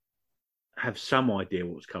least have some idea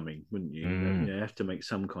what's coming, wouldn't you? You have to make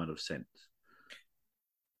some kind of sense.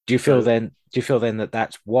 Do you feel then that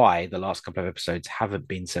that's why the last couple of episodes haven't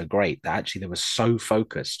been so great? That actually they were so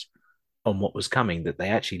focused on what was coming that they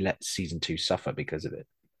actually let season 2 suffer because of it?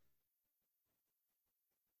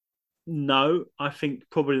 No, I think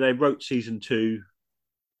probably they wrote season 2.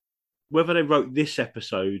 Whether they wrote this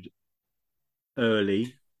episode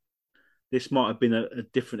early, this might have been a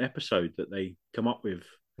different episode that they come up with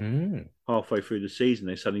halfway through the season.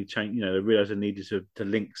 They suddenly changed, they realised they needed to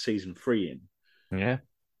link season 3 in. Yeah.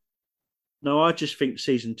 No, I just think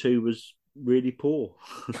season 2 was really poor.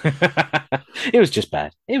 It was just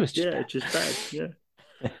bad. It was just bad. Just bad.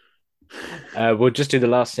 Yeah. We'll just do the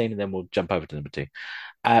last scene and then we'll jump over to number 2.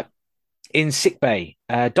 In sickbay,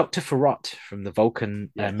 Dr. Farot from the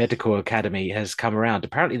Vulcan Medical Academy has come around.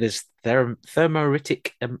 Apparently, there's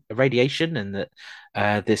thermolytic radiation, and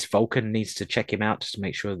that this Vulcan needs to check him out just to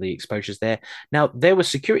make sure the exposure's there. Now, there were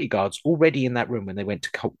security guards already in that room when they went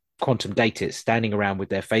to quantum date it, standing around with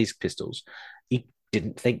their phase pistols. He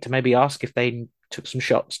didn't think to maybe ask if they took some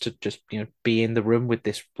shots to just be in the room with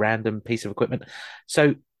this random piece of equipment.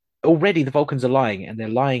 So already the Vulcans are lying, and they're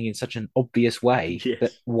lying in such an obvious way.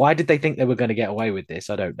 That why did they think they were going to get away with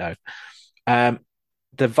this? I don't know.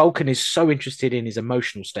 The Vulcan is so interested in his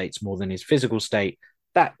emotional states more than his physical state.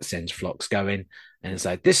 That sends Phlox going, and it's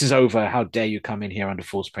like, this is over. How dare you come in here under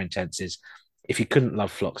false pretenses? If you couldn't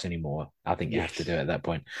love Phlox anymore, I think you have to do it at that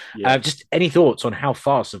point. Just any thoughts on how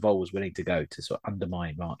far Soval was willing to go to sort of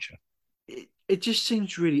undermine Archer? It just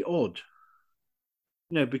seems really odd.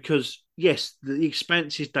 Because yes, the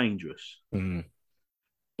Expanse is dangerous,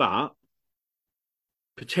 but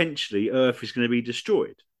potentially Earth is going to be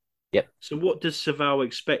destroyed. Yep. So what does Soval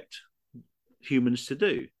expect humans to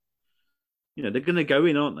do? You know, they're going to go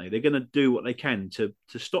in, aren't they? They're going to do what they can to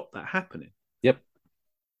stop that happening. Yep.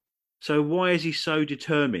 So why is he so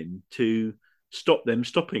determined to stop them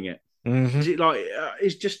stopping it? Mm-hmm. Is it like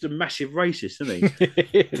he's just a massive racist, isn't he?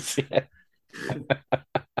 It is, yeah.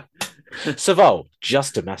 Savile,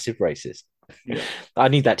 just a massive racist. Yeah. I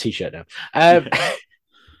need that T-shirt now.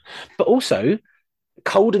 But also,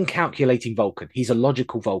 cold and calculating Vulcan. He's a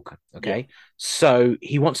logical Vulcan. Okay, Yeah. so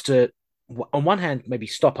he wants to, on one hand, maybe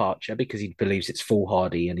stop Archer because he believes it's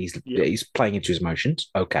foolhardy and he's playing into his emotions.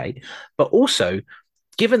 Okay, but also,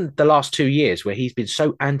 given the last 2 years where he's been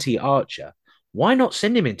so anti-Archer, why not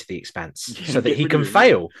send him into the Expanse so that he can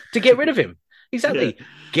fail to get rid of him? Exactly. Yeah.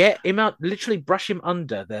 Get him out, literally brush him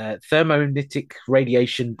under the thermolytic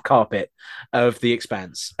radiation carpet of the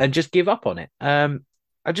Expanse and just give up on it. I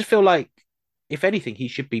just feel like, if anything, he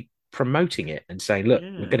should be promoting it and saying, look,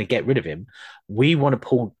 we're going to get rid of him. We want to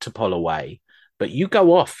pull T'Pol away, but you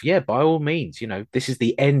go off. Yeah, by all means, this is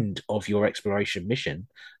the end of your exploration mission.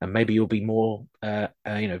 And maybe you'll be more,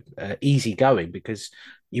 easy going because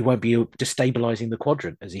you won't be destabilizing the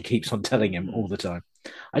quadrant, as he keeps on telling him all the time.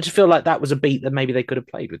 I just feel like that was a beat that maybe they could have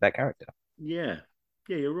played with that character. Yeah.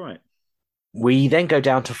 Yeah, you're right. We then go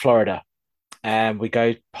down to Florida and we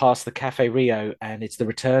go past the Cafe Rio and it's the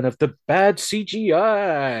return of the bad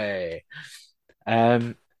CGI.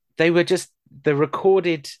 They were just the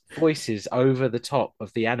recorded voices over the top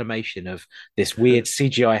of the animation of this weird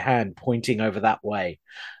CGI hand pointing over that way.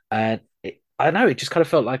 And I know it just kind of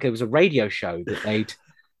felt like it was a radio show that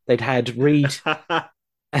they'd had Reed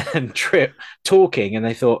and Trip talking, and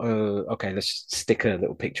they thought, oh, okay, let's stick a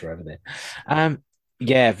little picture over there.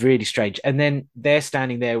 Yeah, really strange. And then they're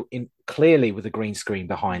standing there clearly with a green screen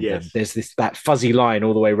behind them. There's that fuzzy line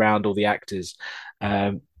all the way around all the actors.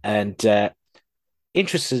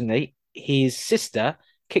 Interestingly, his sister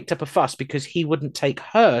kicked up a fuss because he wouldn't take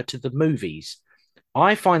her to the movies.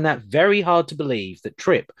 I find that very hard to believe that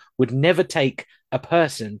Trip would never take a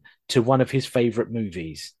person to one of his favorite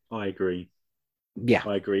movies. I agree. Yeah,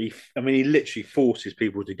 I agree. I mean, he literally forces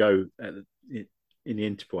people to go in the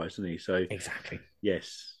Enterprise, doesn't he? So exactly.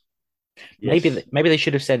 Yes. Maybe they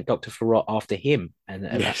should have sent Dr. Farot after him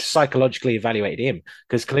and psychologically evaluated him,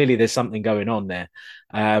 because clearly there's something going on there.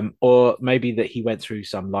 Or maybe that he went through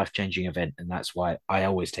some life-changing event, and that's why I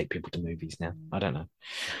always take people to movies now. I don't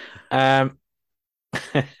know.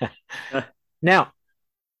 Now,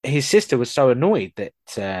 his sister was so annoyed that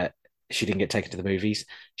she didn't get taken to the movies.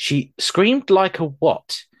 She screamed like a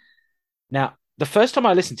what? Now, the first time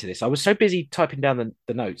I listened to this, I was so busy typing down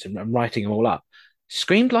the notes and writing them all up.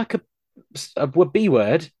 Screamed like a B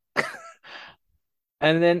word.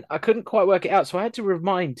 And then I couldn't quite work it out. So I had to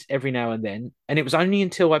remind every now and then. And it was only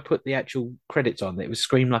until I put the actual credits on that it was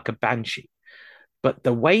screamed like a banshee. But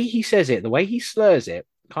the way he says it, the way he slurs it,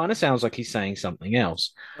 kind of sounds like he's saying something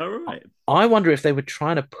else. All right. I wonder if they were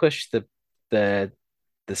trying to push the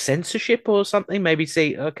censorship or something. Maybe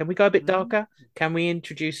see, can we go a bit darker? Can we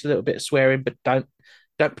introduce a little bit of swearing, but don't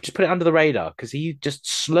just put it under the radar, because he just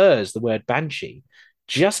slurs the word banshee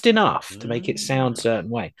just enough to make it sound a certain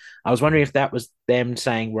way. I was wondering if that was them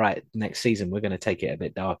saying, right, next season we're going to take it a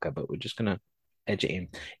bit darker, but we're just going to edge it in.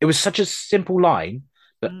 It was such a simple line,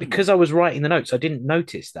 but because I was writing the notes, I didn't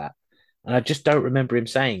notice that. And I just don't remember him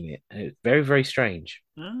saying it. And it's very, very strange.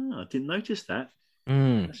 I didn't notice that.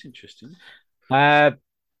 That's interesting.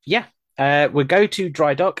 We go to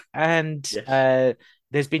Dry Dock, and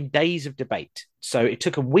there's been days of debate. So it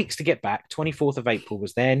took them weeks to get back. 24th of April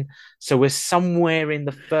was then. So we're somewhere in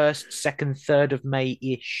the 1st, 2nd, 3rd of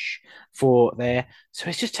May-ish for there. So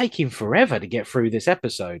it's just taking forever to get through this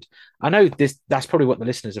episode. I know that's probably what the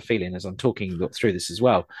listeners are feeling as I'm talking through this as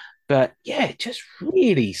well. But yeah, it just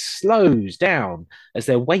really slows down as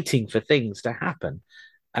they're waiting for things to happen.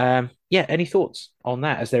 Any thoughts on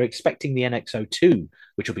that as they're expecting the NX-02,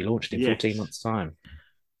 which will be launched in 14 months' time?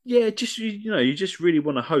 Yeah, just you just really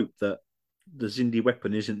want to hope that the Xindi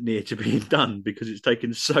weapon isn't near to being done, because it's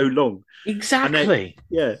taken so long. Exactly.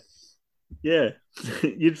 Yeah.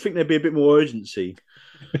 You'd think there'd be a bit more urgency.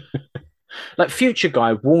 Like, Future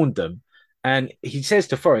Guy warned them, and he says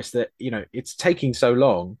to Forrest that it's taking so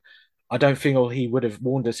long. I don't feel he would have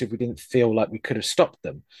warned us if we didn't feel like we could have stopped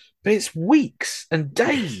them. But it's weeks and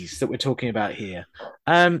days that we're talking about here.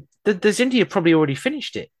 The Xindi have probably already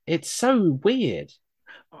finished it. It's so weird.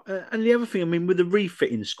 And the other thing, I mean, with the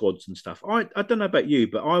refitting squads and stuff, I don't know about you,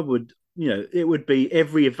 but I would, it would be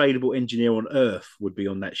every available engineer on Earth would be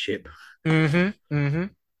on that ship.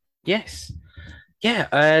 Yes.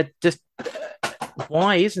 Yeah. Just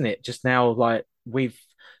why isn't it just now, like, we've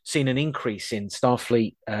seen an increase in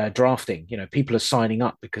Starfleet drafting? People are signing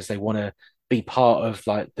up because they want to be part of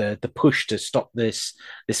like the push to stop this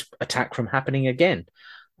attack from happening again.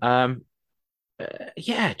 Um,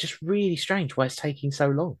 yeah, just really strange why it's taking so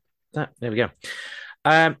long. There we go.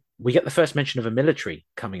 We get the first mention of a military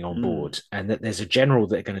coming on board, and that there's a general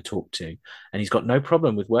that they're going to talk to, and he's got no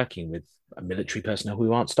problem with working with military personnel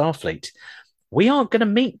who aren't Starfleet. We aren't going to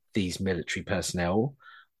meet these military personnel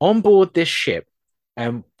on board this ship.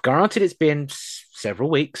 And granted, it's been several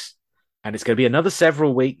weeks, and it's going to be another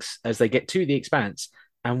several weeks as they get to the Expanse,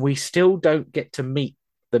 and we still don't get to meet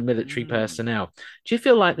the military personnel. Do you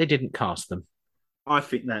feel like they didn't cast them? I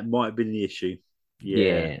think that might have been the issue.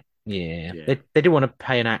 Yeah. They didn't want to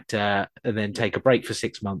pay an actor and then take a break for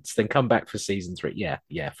 6 months, then come back for season 3.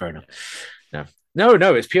 Yeah, fair enough.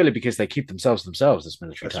 No, it's purely because they keep themselves as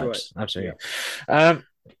military That's types. right. Absolutely.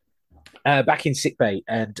 Back in sickbay,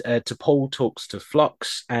 and T'Pol talks to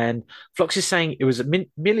Phlox, and Phlox is saying it was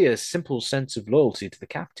merely a simple sense of loyalty to the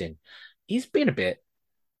captain. He's been a bit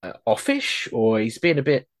offish, or he's been a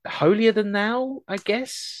bit holier than thou, I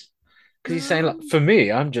guess. Because he's saying, like, for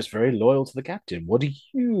me, I'm just very loyal to the captain. What do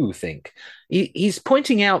you think? He's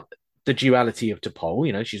pointing out the duality of T'Pol.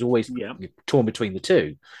 You know, she's always torn between the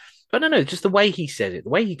two. But no, just the way he said it,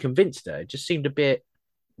 the way he convinced her, it just seemed a bit,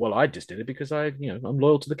 well, I just did it because I'm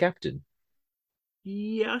loyal to the captain.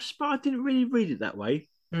 Yeah, but I didn't really read it that way.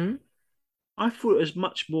 Mm-hmm. I thought it was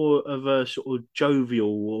much more of a sort of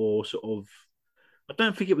jovial or sort of. I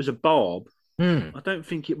don't think it was a barb. I don't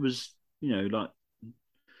think it was, like.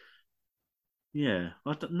 Yeah,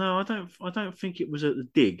 I don't think it was a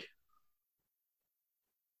dig.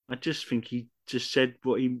 I just think he just said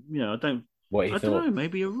what he. I don't know.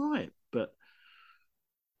 Maybe you're right, but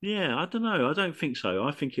yeah, I don't know. I don't think so.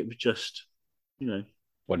 I think it was just,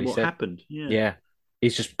 what he said happened. Yeah.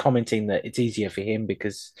 He's just commenting that it's easier for him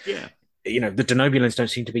because the Denobulans don't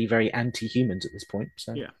seem to be very anti-humans at this point.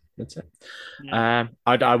 So that's it. Yeah.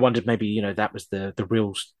 I wondered maybe that was the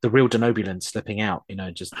real Denobulan slipping out.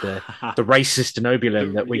 Just the racist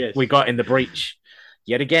Denobulan that we got in the breach.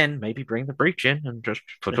 Yet again, maybe bring the breach in and just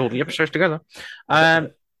put all the episodes together.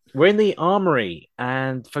 We're in the armory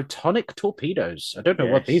and photonic torpedoes. I don't know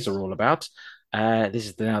what these are all about. This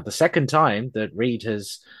is now the second time that Reed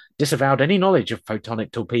has disavowed any knowledge of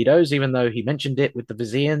photonic torpedoes, even though he mentioned it with the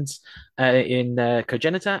Vizians in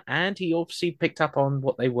Cogenitor, and he obviously picked up on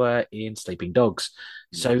what they were in Sleeping Dogs.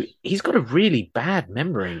 So he's got a really bad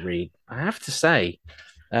memory, Reed, I have to say.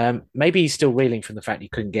 Maybe he's still reeling from the fact he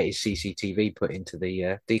couldn't get his CCTV put into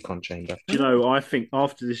the decon chamber. Do you know, I think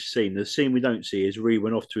after this scene, the scene we don't see is Reed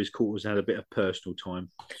went off to his quarters and had a bit of personal time.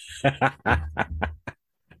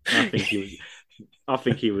 I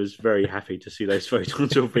think he was very happy to see those photon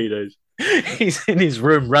torpedoes. He's in his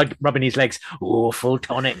room rubbing his legs. Oh,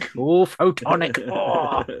 photonic. Oh, photonic.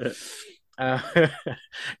 Oh.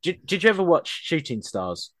 Did you ever watch Shooting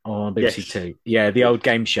Stars on BBC Two? Yeah, the old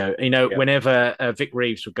game show. Whenever Vic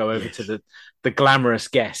Reeves would go over to the glamorous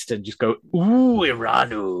guest and just go, "Ooh,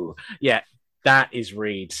 Iranu." Yeah, that is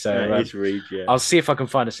Reed. So it's Reed. Yeah, I'll see if I can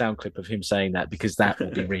find a sound clip of him saying that, because that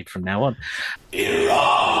will be Reed from now on.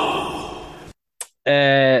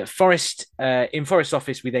 Forrest in Forrest's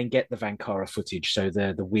office, we then get the Vankara footage, so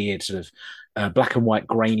the weird sort of black and white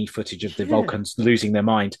grainy footage of the Vulcans losing their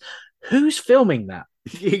mind. Who's filming that?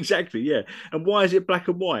 Exactly, yeah. And why is it black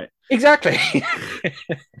and white? Exactly.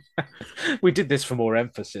 We did this for more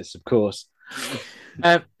emphasis, of course.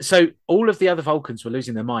 So all of the other Vulcans were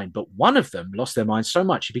losing their mind, but one of them lost their mind so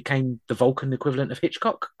much he became the Vulcan equivalent of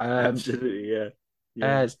Hitchcock. Absolutely,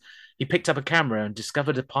 yeah. He picked up a camera and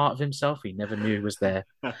discovered a part of himself he never knew was there.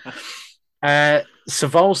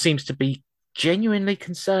 Soval seems to be genuinely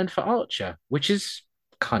concerned for Archer, which is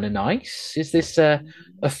kind of nice. Is this a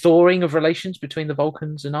thawing of relations between the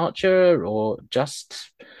Vulcans and Archer, or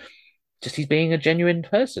just he's being a genuine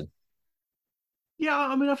person? Yeah,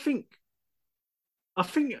 I mean, I think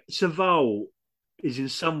Soval is in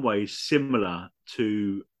some ways similar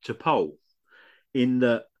to T'Pol in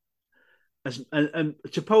that. And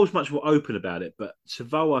T'Pol's much more open about it, but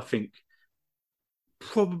Soval, I think,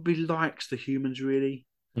 probably likes the humans, really.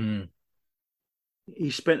 He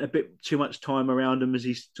spent a bit too much time around them, as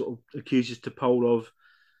he sort of accuses T'Pol of,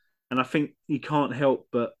 and I think he can't help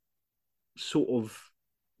but sort of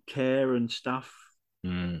care and stuff.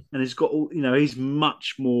 And he's got all, he's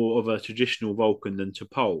much more of a traditional Vulcan than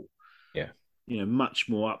T'Pol. Yeah. Much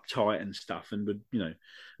more uptight and stuff, and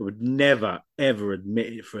would never ever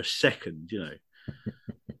admit it for a second,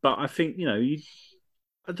 But I think,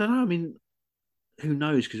 I don't know. I mean, who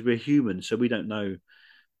knows? Because we're human, so we don't know.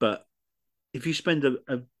 But if you spend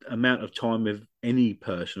a amount of time with any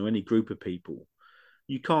person or any group of people,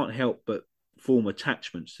 you can't help but form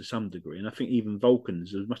attachments to some degree. And I think even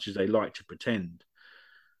Vulcans, as much as they like to pretend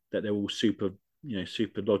that they're all super,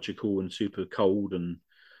 super logical and super cold and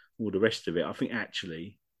all the rest of it, I think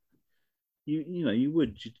actually, you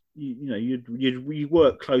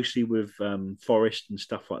work closely with Forrest and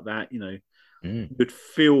stuff like that. You'd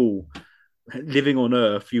feel, living on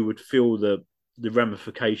Earth, you would feel the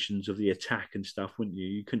ramifications of the attack and stuff, wouldn't you?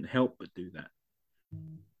 You couldn't help but do that.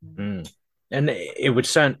 And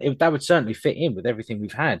that would certainly fit in with everything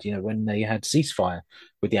we've had. When they had ceasefire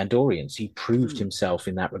with the Andorians, he proved himself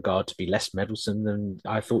in that regard to be less meddlesome than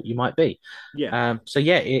I thought you might be. Yeah.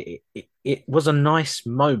 It was a nice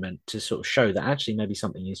moment to sort of show that actually maybe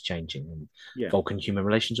something is changing and Vulcan human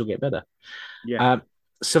relations will get better. Yeah.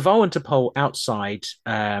 Savol and T'Pol outside,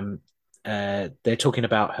 they're talking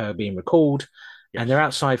about her being recalled, and they're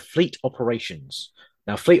outside fleet operations.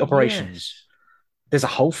 Now, fleet operations, there's a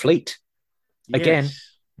whole fleet. Again,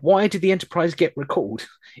 why did the Enterprise get recalled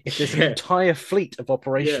if there's an entire fleet of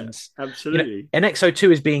operations? Yeah, absolutely.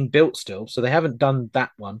 NX-02 is being built still, so they haven't done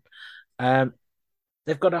that one.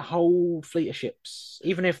 They've got a whole fleet of ships.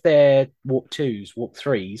 Even if they're Warp 2s, Warp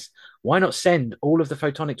 3s, why not send all of the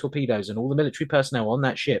photonic torpedoes and all the military personnel on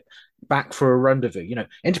that ship back for a rendezvous?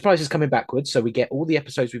 Enterprise is coming backwards, so we get all the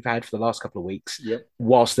episodes we've had for the last couple of weeks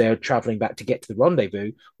whilst they're traveling back to get to the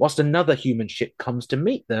rendezvous, whilst another human ship comes to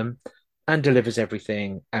meet them and delivers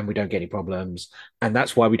everything, and we don't get any problems. And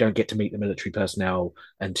that's why we don't get to meet the military personnel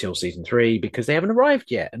until season 3, because they haven't arrived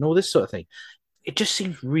yet, and all this sort of thing. It just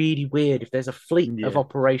seems really weird. If there's a fleet of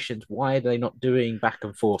operations, why are they not doing back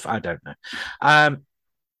and forth? I don't know.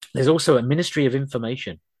 There's also a Ministry of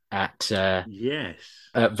Information at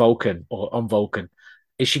Vulcan, or on Vulcan.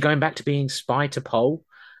 Is she going back to being spy T'Pol?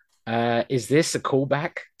 Is this a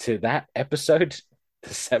callback to that episode? The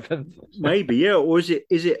 7th, maybe, yeah, or is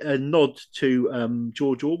it a nod to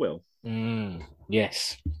George Orwell?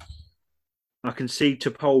 Yes, I can see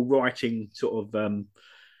T'Pol writing sort of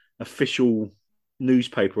official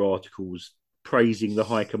newspaper articles praising the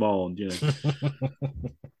High Command.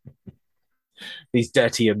 These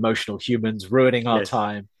dirty, emotional humans ruining our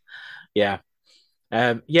time. Yeah.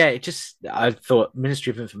 I thought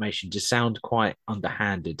Ministry of Information just sound quite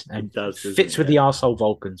underhanded, and it does, fits with the arsehole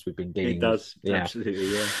Vulcans we've been dealing with. It does,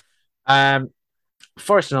 absolutely, yeah.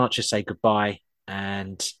 Forrest and Archer say goodbye,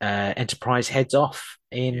 and Enterprise heads off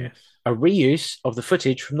in a reuse of the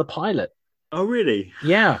footage from the pilot. Oh, really?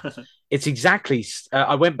 Yeah. It's exactly...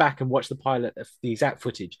 I went back and watched the pilot of the exact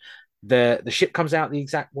footage. The ship comes out the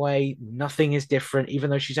exact way. Nothing is different. Even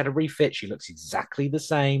though she's had a refit, she looks exactly the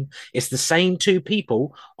same. It's the same two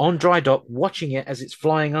people on dry dock watching it as it's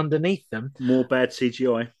flying underneath them. More bad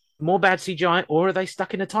CGI. Or are they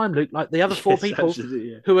stuck in a time loop like the other four people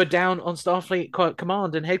who are down on Starfleet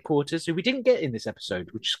Command and headquarters, who we didn't get in this episode,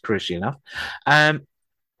 which is crucial enough.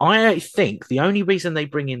 I think the only reason they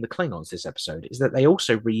bring in the Klingons this episode is that they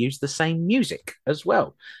also reuse the same music as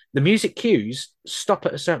well. The music cues stop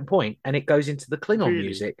at a certain point and it goes into the Klingon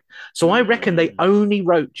music. So I reckon they only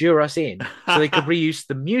wrote Duras in so they could reuse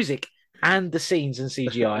the music and the scenes and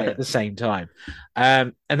CGI at the same time.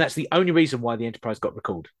 And that's the only reason why the Enterprise got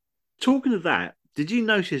recalled. Talking of that, did you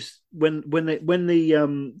notice when the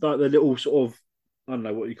little sort of, I don't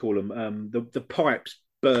know what you call them, the pipes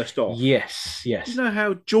burst off? Yes. Do you know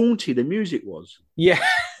how jaunty the music was? Yeah.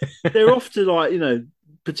 They're off to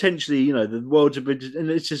potentially, the world's a bit, and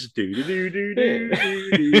it's just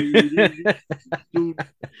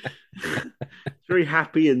very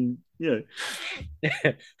happy and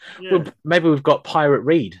Well, maybe we've got Pirate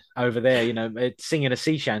Reed over there, singing a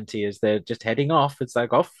sea shanty as they're just heading off. It's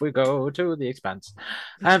like, off we go to the Expanse.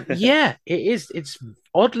 It is. It's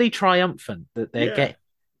oddly triumphant that they're getting.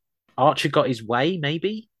 Archer got his way,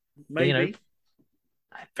 maybe.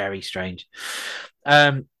 Very strange.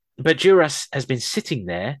 But Duras has been sitting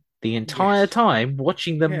there the entire time,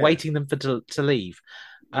 watching them, waiting them to leave.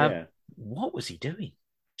 What was he doing?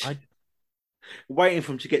 Waiting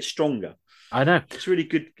for them to get stronger. I know. It's really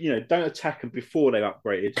good. Don't attack them before they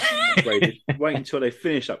upgraded. Wait until they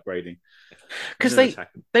finish upgrading. Because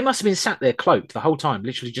they must have been sat there cloaked the whole time,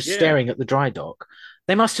 literally just staring at the dry dock.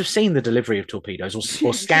 They must have seen the delivery of torpedoes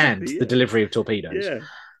or scanned the delivery of torpedoes.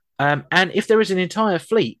 Yeah. And if there is an entire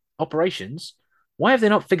fleet operations, why have they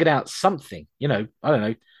not figured out something? I don't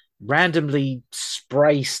know, randomly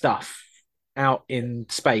spray stuff out in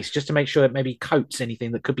space just to make sure it maybe coats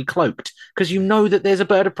anything that could be cloaked, because that there's a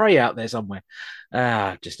bird of prey out there somewhere.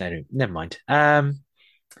 Never mind.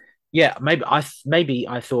 Maybe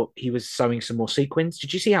I thought he was sewing some more sequins.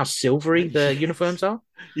 Did you see how silvery the uniforms are?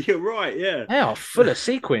 You're right, yeah. They are full of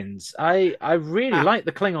sequins. I really like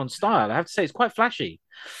the Klingon style. I have to say, it's quite flashy.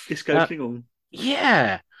 Disco Klingon.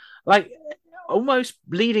 Yeah, like almost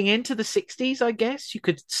leading into the 60s, I guess. You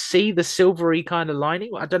could see the silvery kind of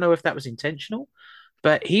lining. I don't know if that was intentional,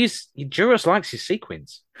 but Juros likes his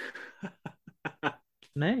sequins.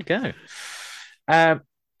 There you go. Um,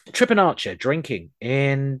 Trip and Archer drinking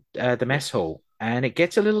in the mess hall, and it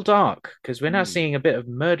gets a little dark because we're now seeing a bit of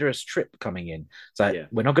murderous Trip coming in. So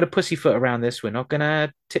we're not going to pussyfoot around this. We're not going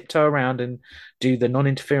to tiptoe around and do the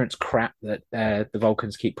non-interference crap that the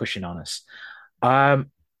Vulcans keep pushing on us.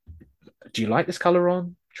 Do you like this color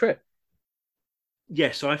on Trip?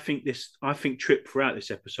 Yes, I think Trip throughout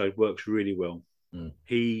this episode works really well.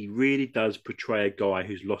 He really does portray a guy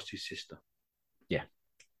who's lost his sister. Yeah,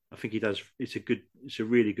 I think he does. It's a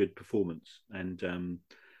really good performance, and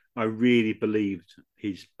I really believed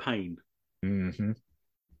his pain. Mm-hmm.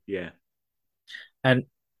 Yeah, and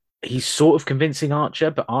he's sort of convincing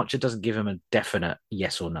Archer, but Archer doesn't give him a definite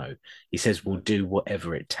yes or no. He says, "We'll do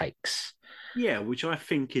whatever it takes." Yeah, which I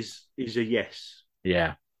think is a yes.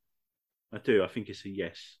 Yeah, I do. I think it's a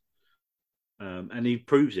yes, and he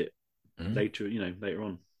proves it later. Later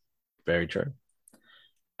on. Very true.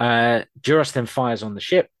 Duras then fires on the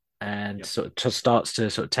ship and sort of starts to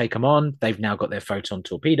sort of take them on. They've now got their photon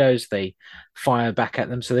torpedoes. They fire back at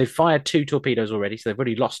them. So they've fired 2 torpedoes already. So they've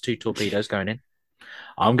already lost 2 torpedoes going in.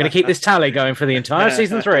 I'm going to keep this tally going for the entire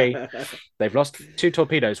season 3. They've lost 2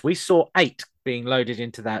 torpedoes. We saw 8 being loaded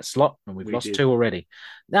into that slot, and we lost 2 already.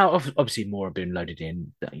 Now, obviously, more have been loaded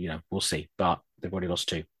in. We'll see. But they've already lost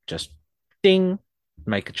 2. Just ding,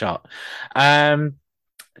 make a chart.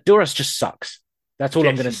 Duras just sucks. That's all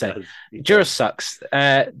I'm going to say. Duras sucks.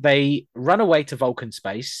 They run away to Vulcan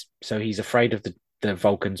space, so he's afraid of the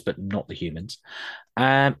Vulcans, but not the humans.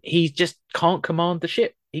 He just can't command the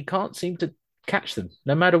ship. He can't seem to catch them,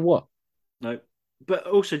 no matter what. No. But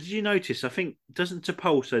also, did you notice, I think, doesn't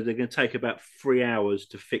T'Pol say they're going to take about 3 hours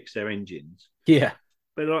to fix their engines? Yeah.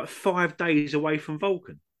 But like 5 days away from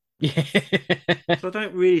Vulcan. Yeah. So I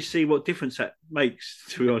don't really see what difference that makes,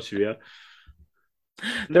 to be honest with you.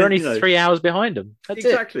 They're only 3 hours behind them. That's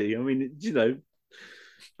exactly. It. I mean,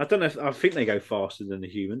 I don't know I think they go faster than the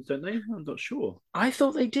humans, don't they? I'm not sure. I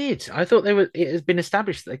thought they did. I thought it has been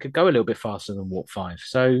established that they could go a little bit faster than Warp 5.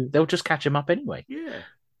 So they'll just catch them up anyway. Yeah.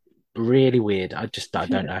 Really weird. I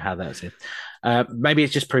don't know how that's it. Maybe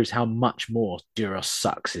it just proves how much more Duras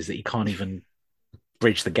sucks, is that he can't even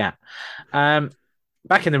bridge the gap.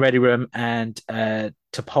 Back in the ready room, and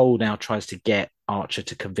T'Pol now tries to get Archer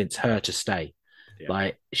to convince her to stay. Yeah.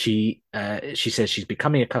 Like she says she's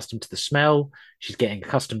becoming accustomed to the smell. She's getting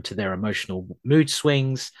accustomed to their emotional mood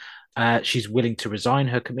swings. She's willing to resign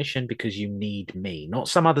her commission because you need me, not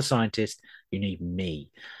some other scientist. You need me.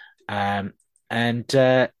 Archer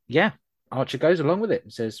goes along with it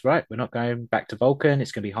and says, right, we're not going back to Vulcan.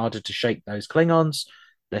 It's going to be harder to shake those Klingons.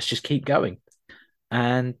 Let's just keep going.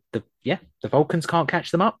 And the Vulcans can't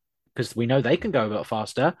catch them up because we know they can go a lot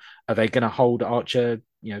faster. Are they going to hold Archer,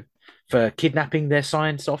 for kidnapping their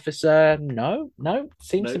science officer? No.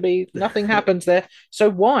 Seems to be nothing happens there. So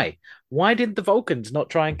why? Why did the Vulcans not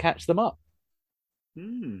try and catch them up?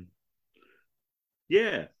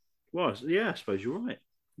 Yeah. Well, yeah, I suppose you're right.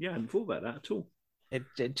 Yeah, I hadn't thought about that at all. It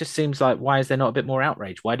just seems like, why is there not a bit more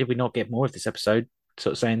outrage? Why did we not get more of this episode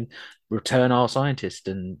sort of saying, return our scientist,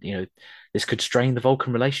 and this could strain the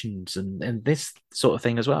Vulcan relations and this sort of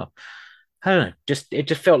thing as well? I don't know. It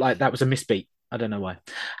just felt like that was a misbeat. I don't know why.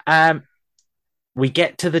 We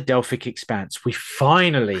get to the Delphic Expanse. We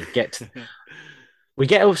finally get to... we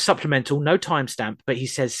get a supplemental, no timestamp, but he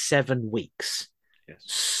says 7 weeks. Yes.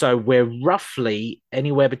 So we're roughly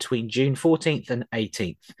anywhere between June 14th and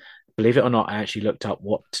 18th. Believe it or not, I actually looked up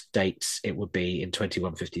what dates it would be in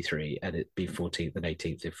 2153, and it'd be 14th and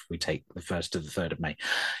 18th if we take the 1st to the 3rd of May.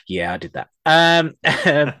 Yeah, I did that.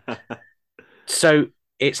 So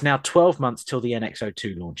it's now 12 months till the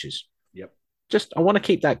NX-02 launches. Yep. I want to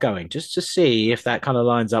keep that going, just to see if that kind of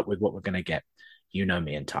lines up with what we're going to get. You know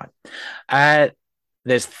me in time.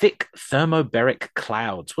 There's thick thermobaric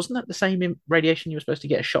clouds. Wasn't that the same radiation you were supposed to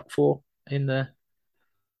get a shot for in the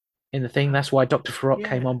thing? That's why Dr. Farok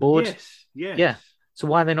came on board. Yes. Yeah. So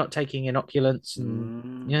why are they not taking inoculants?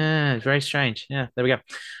 Yeah, it's very strange. Yeah, there we go.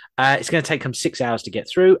 It's going to take them 6 hours to get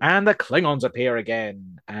through, and the Klingons appear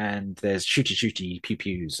again. And there's shooty,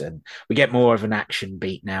 pew-pews, and we get more of an action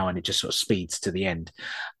beat now, and it just sort of speeds to the end.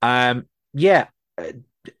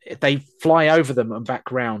 They fly over them and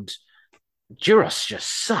back round. Duras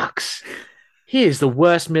just sucks. He is the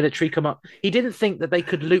worst military command. He didn't think that they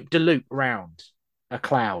could loop-de-loop round a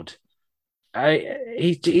cloud.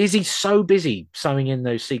 He's so busy sewing in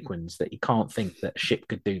those sequins that he can't think that a ship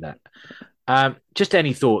could do that. Just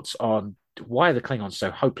any thoughts on why are the Klingons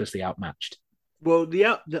so hopelessly outmatched? Well,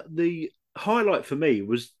 the highlight for me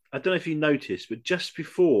was, I don't know if you noticed, but just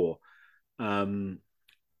before um,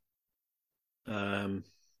 um,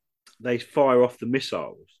 they fire off the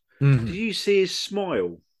missiles, did you see his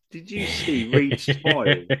smile? Did you see Reed's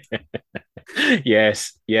smile?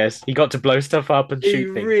 Yes, yes. He got to blow stuff up and He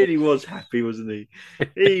shoot things. really was happy, wasn't he?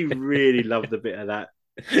 He really loved a bit of that.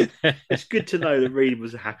 It's good to know that Reed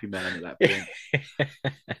was a happy man at that point.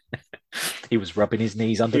 He was rubbing his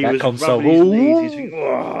knees under He that was console. rubbing his knees. Ooh, He's thinking,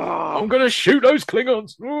 "Oh." I'm going to shoot those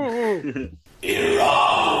Klingons. Ooh.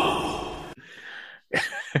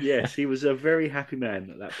 Yes, he was a very happy man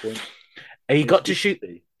at that point. He It got was to good shoot.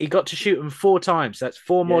 see. He got to shoot them 4 times. That's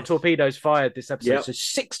 4 more Yes. torpedoes fired this episode. Yep. So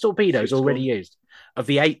 6 torpedoes 6 already gone. used of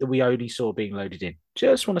the 8 that we only saw being loaded in.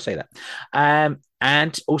 Just want to say that.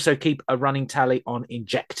 And also keep a running tally on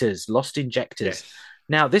injectors, lost injectors. Yes.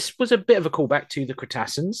 Now, this was a bit of a callback to the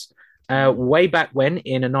Cretaceans, way back when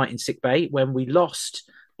in A Night in Sick Bay, when we lost,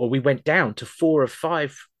 or we went down to 4 of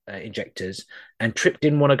 5 injectors, and Trip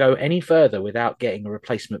didn't want to go any further without getting a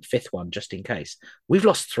replacement 5th one, just in case. We've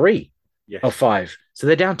lost 3 Yes. of 5, so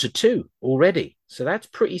they're down to 2 already. So that's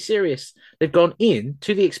pretty serious. They've gone in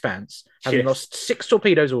to the Expanse, having Yes. lost 6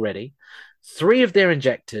 torpedoes already, 3 of their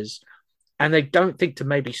injectors, and they don't think to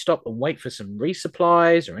maybe stop and wait for some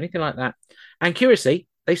resupplies or anything like that. And curiously,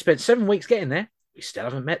 they spent 7 weeks getting there. We still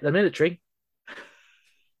haven't met the military.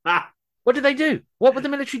 Ah. What did they do? What were the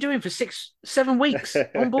military doing for 7 weeks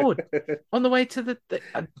on board on the way to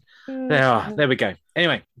there we go.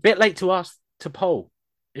 Anyway, bit late to ask to Pole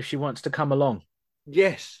if she wants to come along.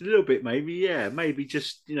 Yes, a little bit, maybe. Yeah, maybe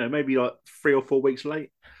just maybe like 3 or 4 weeks late.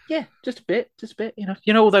 Yeah, just a bit.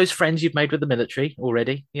 You know all those friends you've made with the military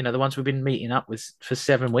already. You know the ones we've been meeting up with for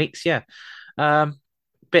 7 weeks. Yeah,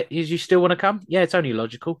 but you still want to come? Yeah, it's only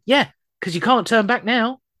logical. Yeah, because you can't turn back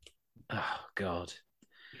now. Oh God.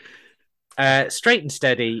 Straight and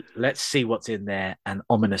steady. Let's see what's in there. And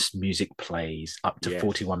ominous music plays up to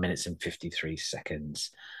 41 minutes and 53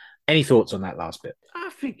 seconds. Any thoughts on that last bit?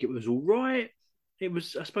 I think it was all right. It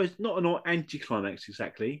was, I suppose, not an anticlimax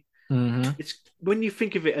exactly. Mm-hmm. It's when you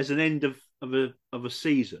think of it as an end of a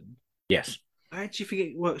season. Yes, I actually think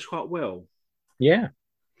it works quite well. Yeah,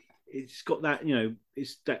 it's got that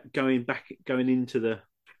it's that going into the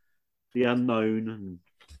unknown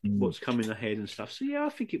and what's coming ahead and stuff. So yeah, I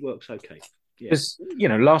think it works okay. Because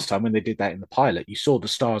last time when they did that in the pilot, you saw the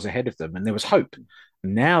stars ahead of them and there was hope.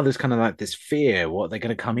 Now there's kind of like this fear, what they're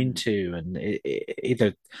going to come into, and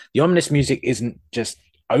either the ominous music isn't just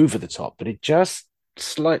over the top, but it just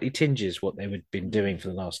slightly tinges what they've been doing for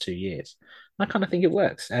the last 2 years. I kind of think it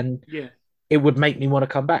works, and it would make me want to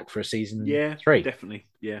come back for a season 3. Definitely.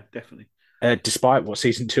 Yeah, definitely. Despite what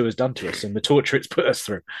season 2 has done to us and the torture it's put us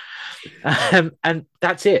through. And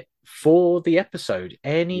that's it for the episode.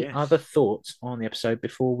 Any other thoughts on the episode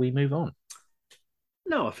before we move on?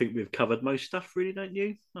 No, I think we've covered most stuff, really, don't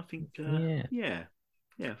you? I think, yeah,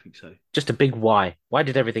 I think so. Just a big why. Why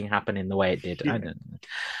did everything happen in the way it did? I don't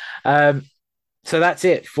know. So that's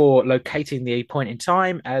it for locating the point in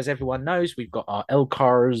time. As everyone knows, we've got our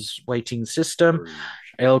LCARS waiting system.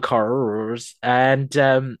 LCARS. And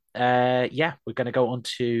we're going to go on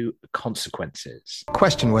to consequences.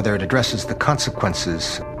 Question whether it addresses the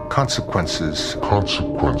consequences.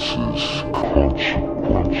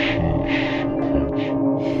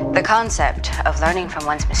 The concept of learning from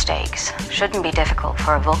one's mistakes shouldn't be difficult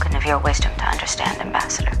for a Vulcan of your wisdom to understand,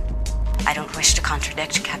 Ambassador. I don't wish to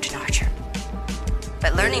contradict Captain Archer,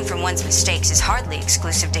 but learning from one's mistakes is hardly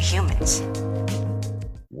exclusive to humans.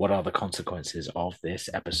 What are the consequences of this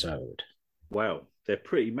episode? Well, they're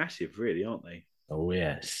pretty massive, really, aren't they? Oh,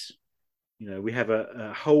 yes. We have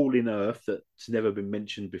a hole in Earth that's never been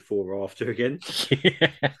mentioned before or after again.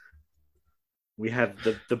 We have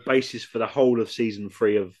the basis for the whole of season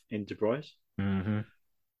 3 of Enterprise. Mm-hmm.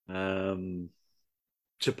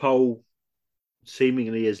 T'Pol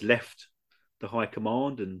seemingly has left the High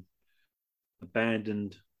Command and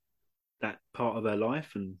abandoned that part of her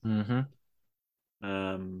life.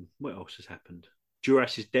 And what else has happened?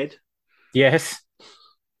 Duras is dead. Yes.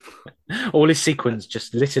 All his sequins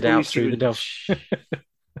just littered out through the Delph.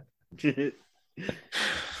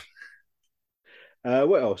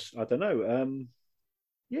 What else? I don't know.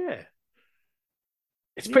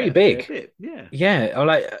 It's pretty big. Yeah.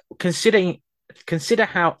 Like consider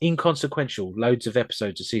how inconsequential loads of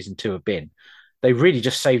episodes of season 2 have been. They really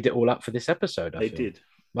just saved it all up for this episode. They did.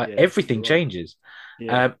 Like everything changes.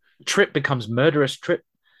 Yeah. Trip becomes murderous Trip.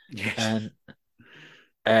 Yes.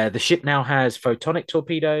 And the ship now has photonic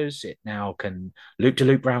torpedoes. It now can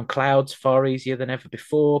loop-to-loop round clouds far easier than ever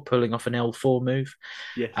before, pulling off an L4 move.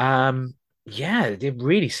 Yes. It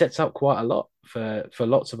really sets up quite a lot for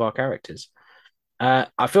lots of our characters.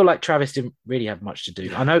 I feel like Travis didn't really have much to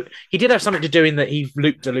do. I know he did have something to do in that he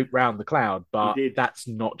looped a loop round the cloud, but that's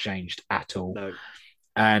not changed at all. No.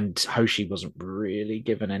 And Hoshi wasn't really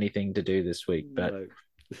given anything to do this week. But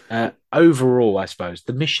overall, I suppose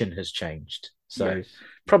the mission has changed. So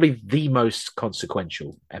probably the most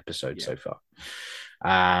consequential episode so far.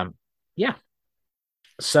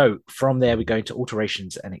 So from there, we go into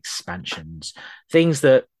alterations and expansions, things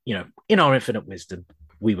that, in our infinite wisdom,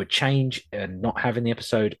 we would change and not have in the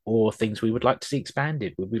episode, or things we would like to see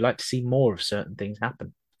expanded. Would we like to see more of certain things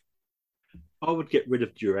happen? I would get rid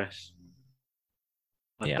of Duress.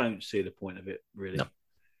 I don't see the point of it, really. No.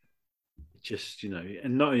 Just,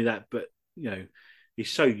 and not only that, but,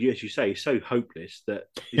 he's so, as you say, he's so hopeless that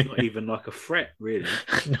he's not even like a threat, really.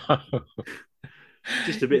 No.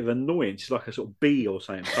 Just a bit of annoyance, like a sort of bee or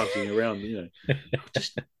something buzzing around,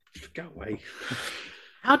 Just go away.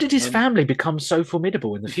 How did his family become so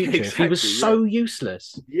formidable in the future if he was so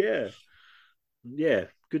useless? Yeah. Yeah,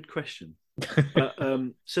 good question. But,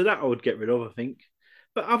 so that I would get rid of, I think.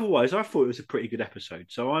 But otherwise, I thought it was a pretty good episode.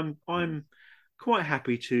 So I'm quite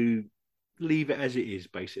happy to leave it as it is,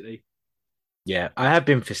 basically. Yeah, I have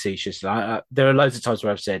been facetious. There are loads of times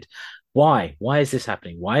where I've said, why? Why is this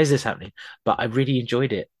happening? Why is this happening? But I really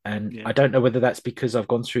enjoyed it. And I don't know whether that's because I've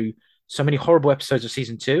gone through so many horrible episodes of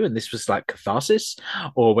season 2 and this was like catharsis,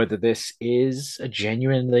 or whether this is a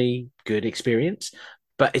genuinely good experience.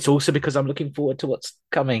 But it's also because I'm looking forward to what's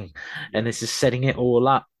coming and this is setting it all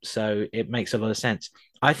up. So it makes a lot of sense.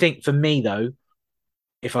 I think for me, though,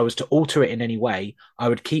 if I was to alter it in any way, I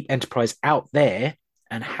would keep Enterprise out there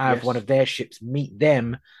and have one of their ships meet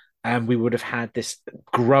them, and we would have had this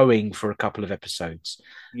growing for a couple of episodes.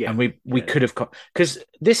 And we could have because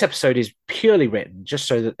this episode is purely written just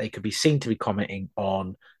so that they could be seen to be commenting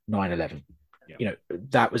on 9/11.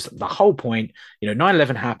 That was the whole point.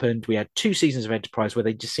 9/11 happened. We had 2 seasons of Enterprise where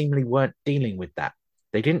they just seemingly weren't dealing with that.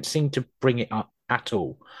 They didn't seem to bring it up at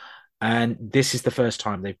all. And this is the first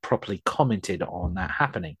time they've properly commented on that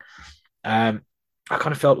happening. I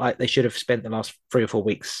kind of felt like they should have spent the last 3 or 4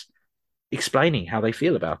 weeks explaining how they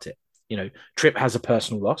feel about it. Trip has a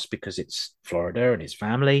personal loss because it's Florida and his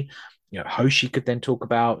family. Hoshi could then talk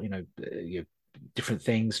about, different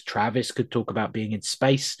things. Travis could talk about being in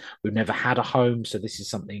space. We've never had a home. So this is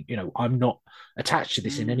something, I'm not attached to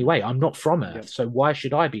this in any way. I'm not from Earth. So why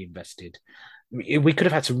should I be invested? We could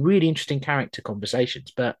have had some really interesting character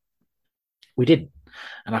conversations, but we didn't.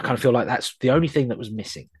 And I kind of feel like that's the only thing that was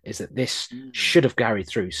missing, is that this should have carried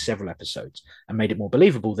through several episodes and made it more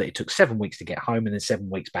believable that it took 7 weeks to get home and then 7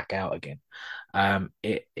 weeks back out again.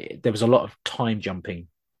 There was a lot of time jumping,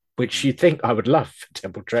 which you'd think I would love for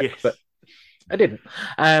Temple Trek, but I didn't.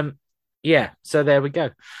 So there we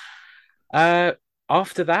go.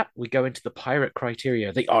 After that, we go into the pirate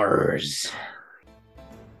criteria, the R's.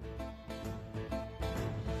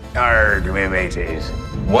 Arg, me mateys.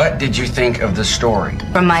 What did you think of the story?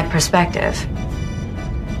 From my perspective,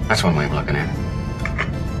 That's one way of looking at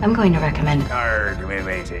it. I'm going to recommend it. Arg, me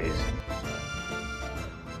mateys.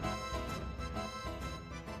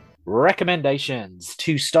 Recommendations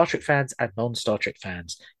to Star Trek fans and non-Star Trek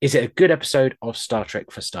fans. Is it a good episode of Star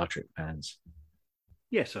Trek for Star Trek fans?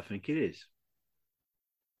 Yes, I think it is.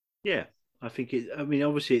 Yeah, I think it. I mean,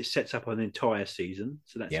 obviously, it sets up an entire season,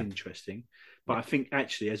 so that's interesting. But I think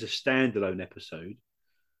actually, as a standalone episode,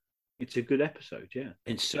 it's a good episode. Yeah,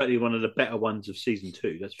 it's certainly one of the better ones of season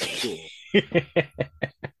 2. That's for sure.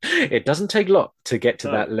 It doesn't take a lot to get to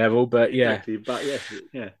that level, but exactly. But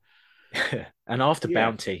yeah. And after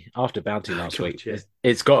Bounty last week,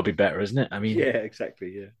 it's got to be better, isn't it? I mean,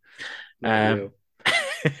 exactly. Yeah.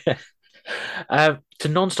 To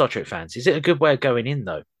non-Star Trek fans, is it a good way of going in,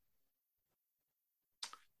 though?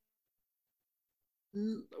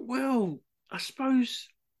 Well, I suppose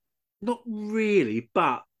not really,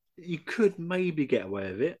 but you could maybe get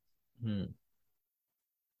away with it.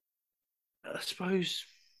 I suppose.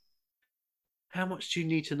 How much do you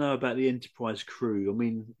need to know about the Enterprise crew? I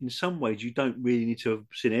mean, in some ways, you don't really need to have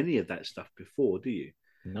seen any of that stuff before, do you?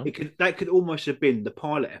 No. That could almost have been the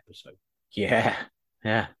pilot episode. Yeah.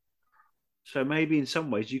 So maybe in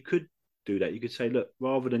some ways you could do that. You could say, look,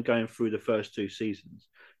 rather than going through the first 2 seasons,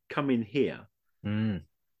 come in here and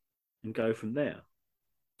go from there.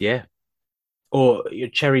 Yeah. Or you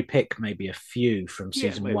cherry pick maybe a few from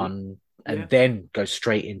season 1 and then go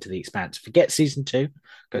straight into the Expanse. Forget season 2,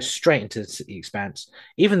 go straight into the Expanse.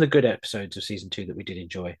 Even the good episodes of season 2 that we did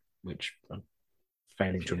enjoy, which I'm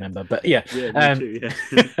failing to remember. But me too,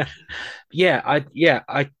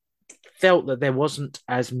 I felt that there wasn't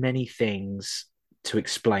as many things to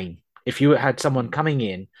explain. If you had someone coming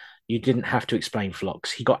in, You didn't have to explain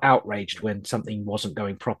Phlox. He got outraged when something wasn't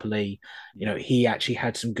going properly. You know, he actually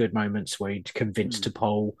had some good moments where he'd convinced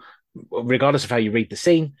T'Pol, regardless of how you read the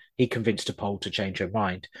scene, he convinced T'Pol to change her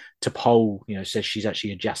mind. T'Pol, you know, says she's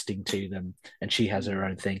actually adjusting to them and she has her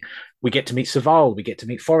own thing. We get to meet Saval, we get to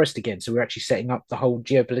meet Forrest again. So we're actually setting up the whole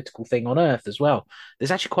geopolitical thing on Earth as well.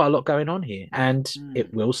 There's actually quite a lot going on here, and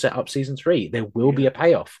it will set up season 3. There will be a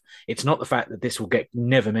payoff. It's not the fact that this will get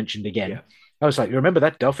never mentioned again. Yeah. I was like, you remember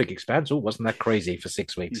that Delphic expanse? Oh, wasn't that crazy for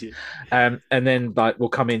 6 weeks? Yeah. And then like we'll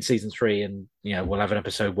come in season 3, and you know we'll have an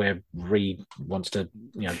episode where Reed wants to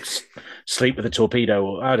sleep with a torpedo,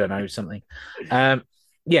 or I don't know, something.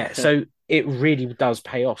 So it really does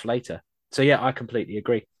pay off later. So yeah, I completely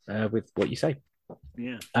agree with what you say.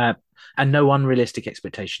 Yeah. And no unrealistic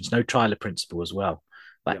expectations, no trial of principle as well.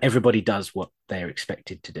 Like everybody does what they're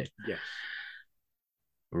expected to do. Yeah.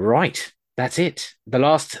 Right. That's it. The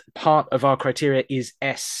last part of our criteria is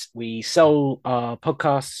S. We sell our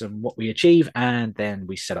podcasts and what we achieve, and then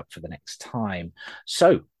we set up for the next time.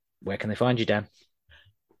 So, where can they find you, Dan?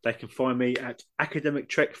 They can find me at Academic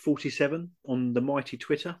Trek 47 on the mighty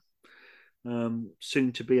Twitter.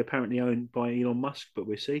 Soon to be apparently owned by Elon Musk, but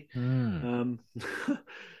we'll see. Don't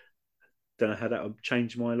know how that would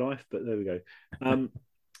change my life, but there we go. And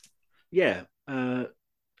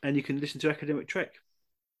you can listen to Academic Trek.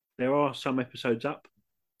 There are some episodes up.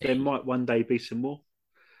 There might one day be some more.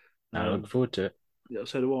 I look forward to it.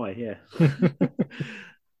 So do I, yeah.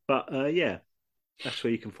 But that's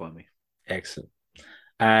where you can find me. Excellent.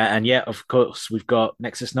 And of course, we've got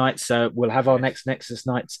Nexus Nights. So we'll have our next Nexus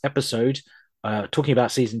Nights episode talking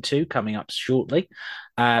about season 2 coming up shortly.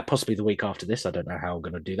 Possibly the week after this. I don't know how I'm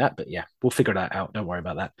going to do that, but yeah, we'll figure that out. Don't worry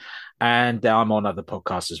about that. And I'm on other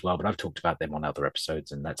podcasts as well, but I've talked about them on other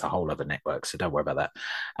episodes, and that's a whole other network. So don't worry about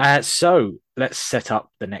that. So let's set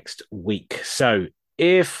up the next week. So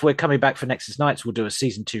if we're coming back for Nexus Nights, we'll do a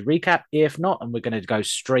season 2 recap. If not, and we're going to go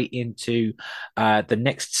straight into the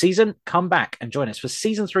next season, come back and join us for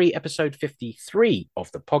season 3, episode 53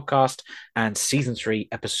 of the podcast, and season 3,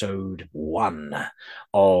 episode 1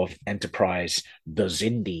 of Enterprise, the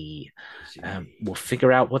Xindi. We'll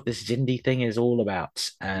figure out what this Xindi thing is all about,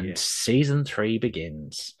 and season 3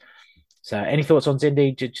 begins. So, any thoughts on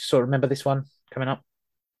Xindi? Did you sort of remember this one coming up?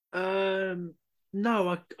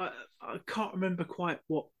 No, I can't remember quite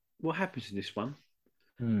what happens in this one.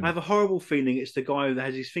 I have a horrible feeling it's the guy that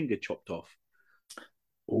has his finger chopped off.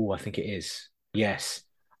 Oh, I think it is. Yes.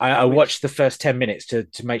 I watched the first 10 minutes to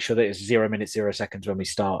make sure that it's 0 minutes, 0 seconds when we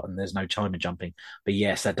start and there's no timer jumping. But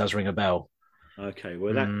yes, that does ring a bell. Okay,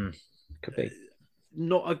 well, that could be.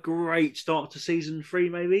 Not a great start to season 3,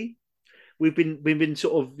 maybe. We've been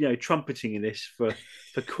sort of trumpeting in this for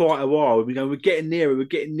quite a while. We've been going, we're getting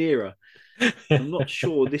nearer. I'm not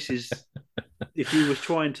sure this is. If he was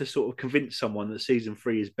trying to sort of convince someone that season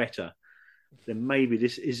 3 is better, then maybe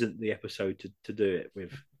this isn't the episode to do it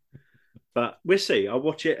with. But we'll see. I'll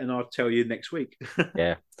watch it and I'll tell you next week.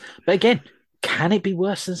 Yeah, but again, can it be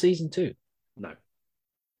worse than season 2? No,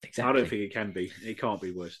 exactly. I don't think it can be. It can't be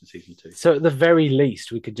worse than season 2. So at the very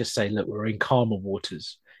least, we could just say, look, we're in calmer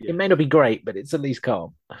waters. Yeah. It may not be great, but it's at least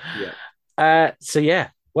calm. Yeah.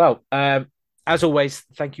 Well, as always,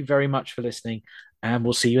 thank you very much for listening, and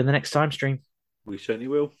we'll see you in the next time stream. We certainly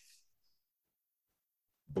will.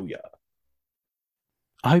 Oh, yeah.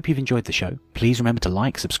 I hope you've enjoyed the show. Please remember to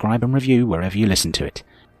like, subscribe, and review wherever you listen to it.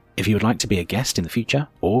 If you would like to be a guest in the future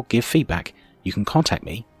or give feedback, you can contact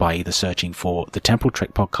me by either searching for the Temporal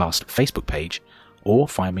Trek Podcast Facebook page or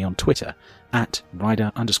find me on Twitter at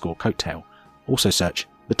Rider_Coattail. Also search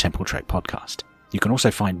the Temporal Trek Podcast. You can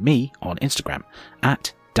also find me on Instagram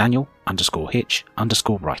at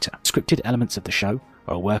Daniel_Hitch_writer. Scripted elements of the show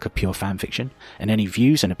are a work of pure fan fiction, and any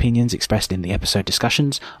views and opinions expressed in the episode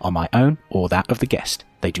discussions are my own or that of the guest.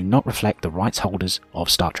 They do not reflect the rights holders of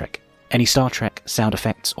Star Trek. Any Star Trek sound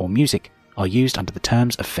effects or music are used under the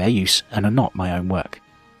terms of fair use and are not my own work.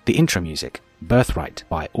 The intro music, Birthright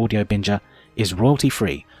by Audio Binger, is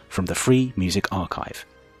royalty-free from the Free Music Archive.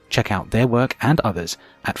 Check out their work and others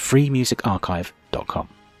at freemusicarchive.com.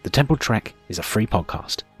 The Temporal Trek is a free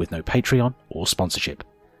podcast with no Patreon or sponsorship.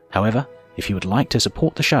 However, if you would like to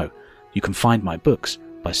support the show, you can find my books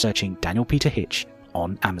by searching Daniel Peter Hitch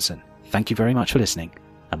on Amazon. Thank you very much for listening,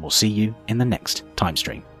 and we'll see you in the next time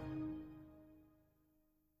stream.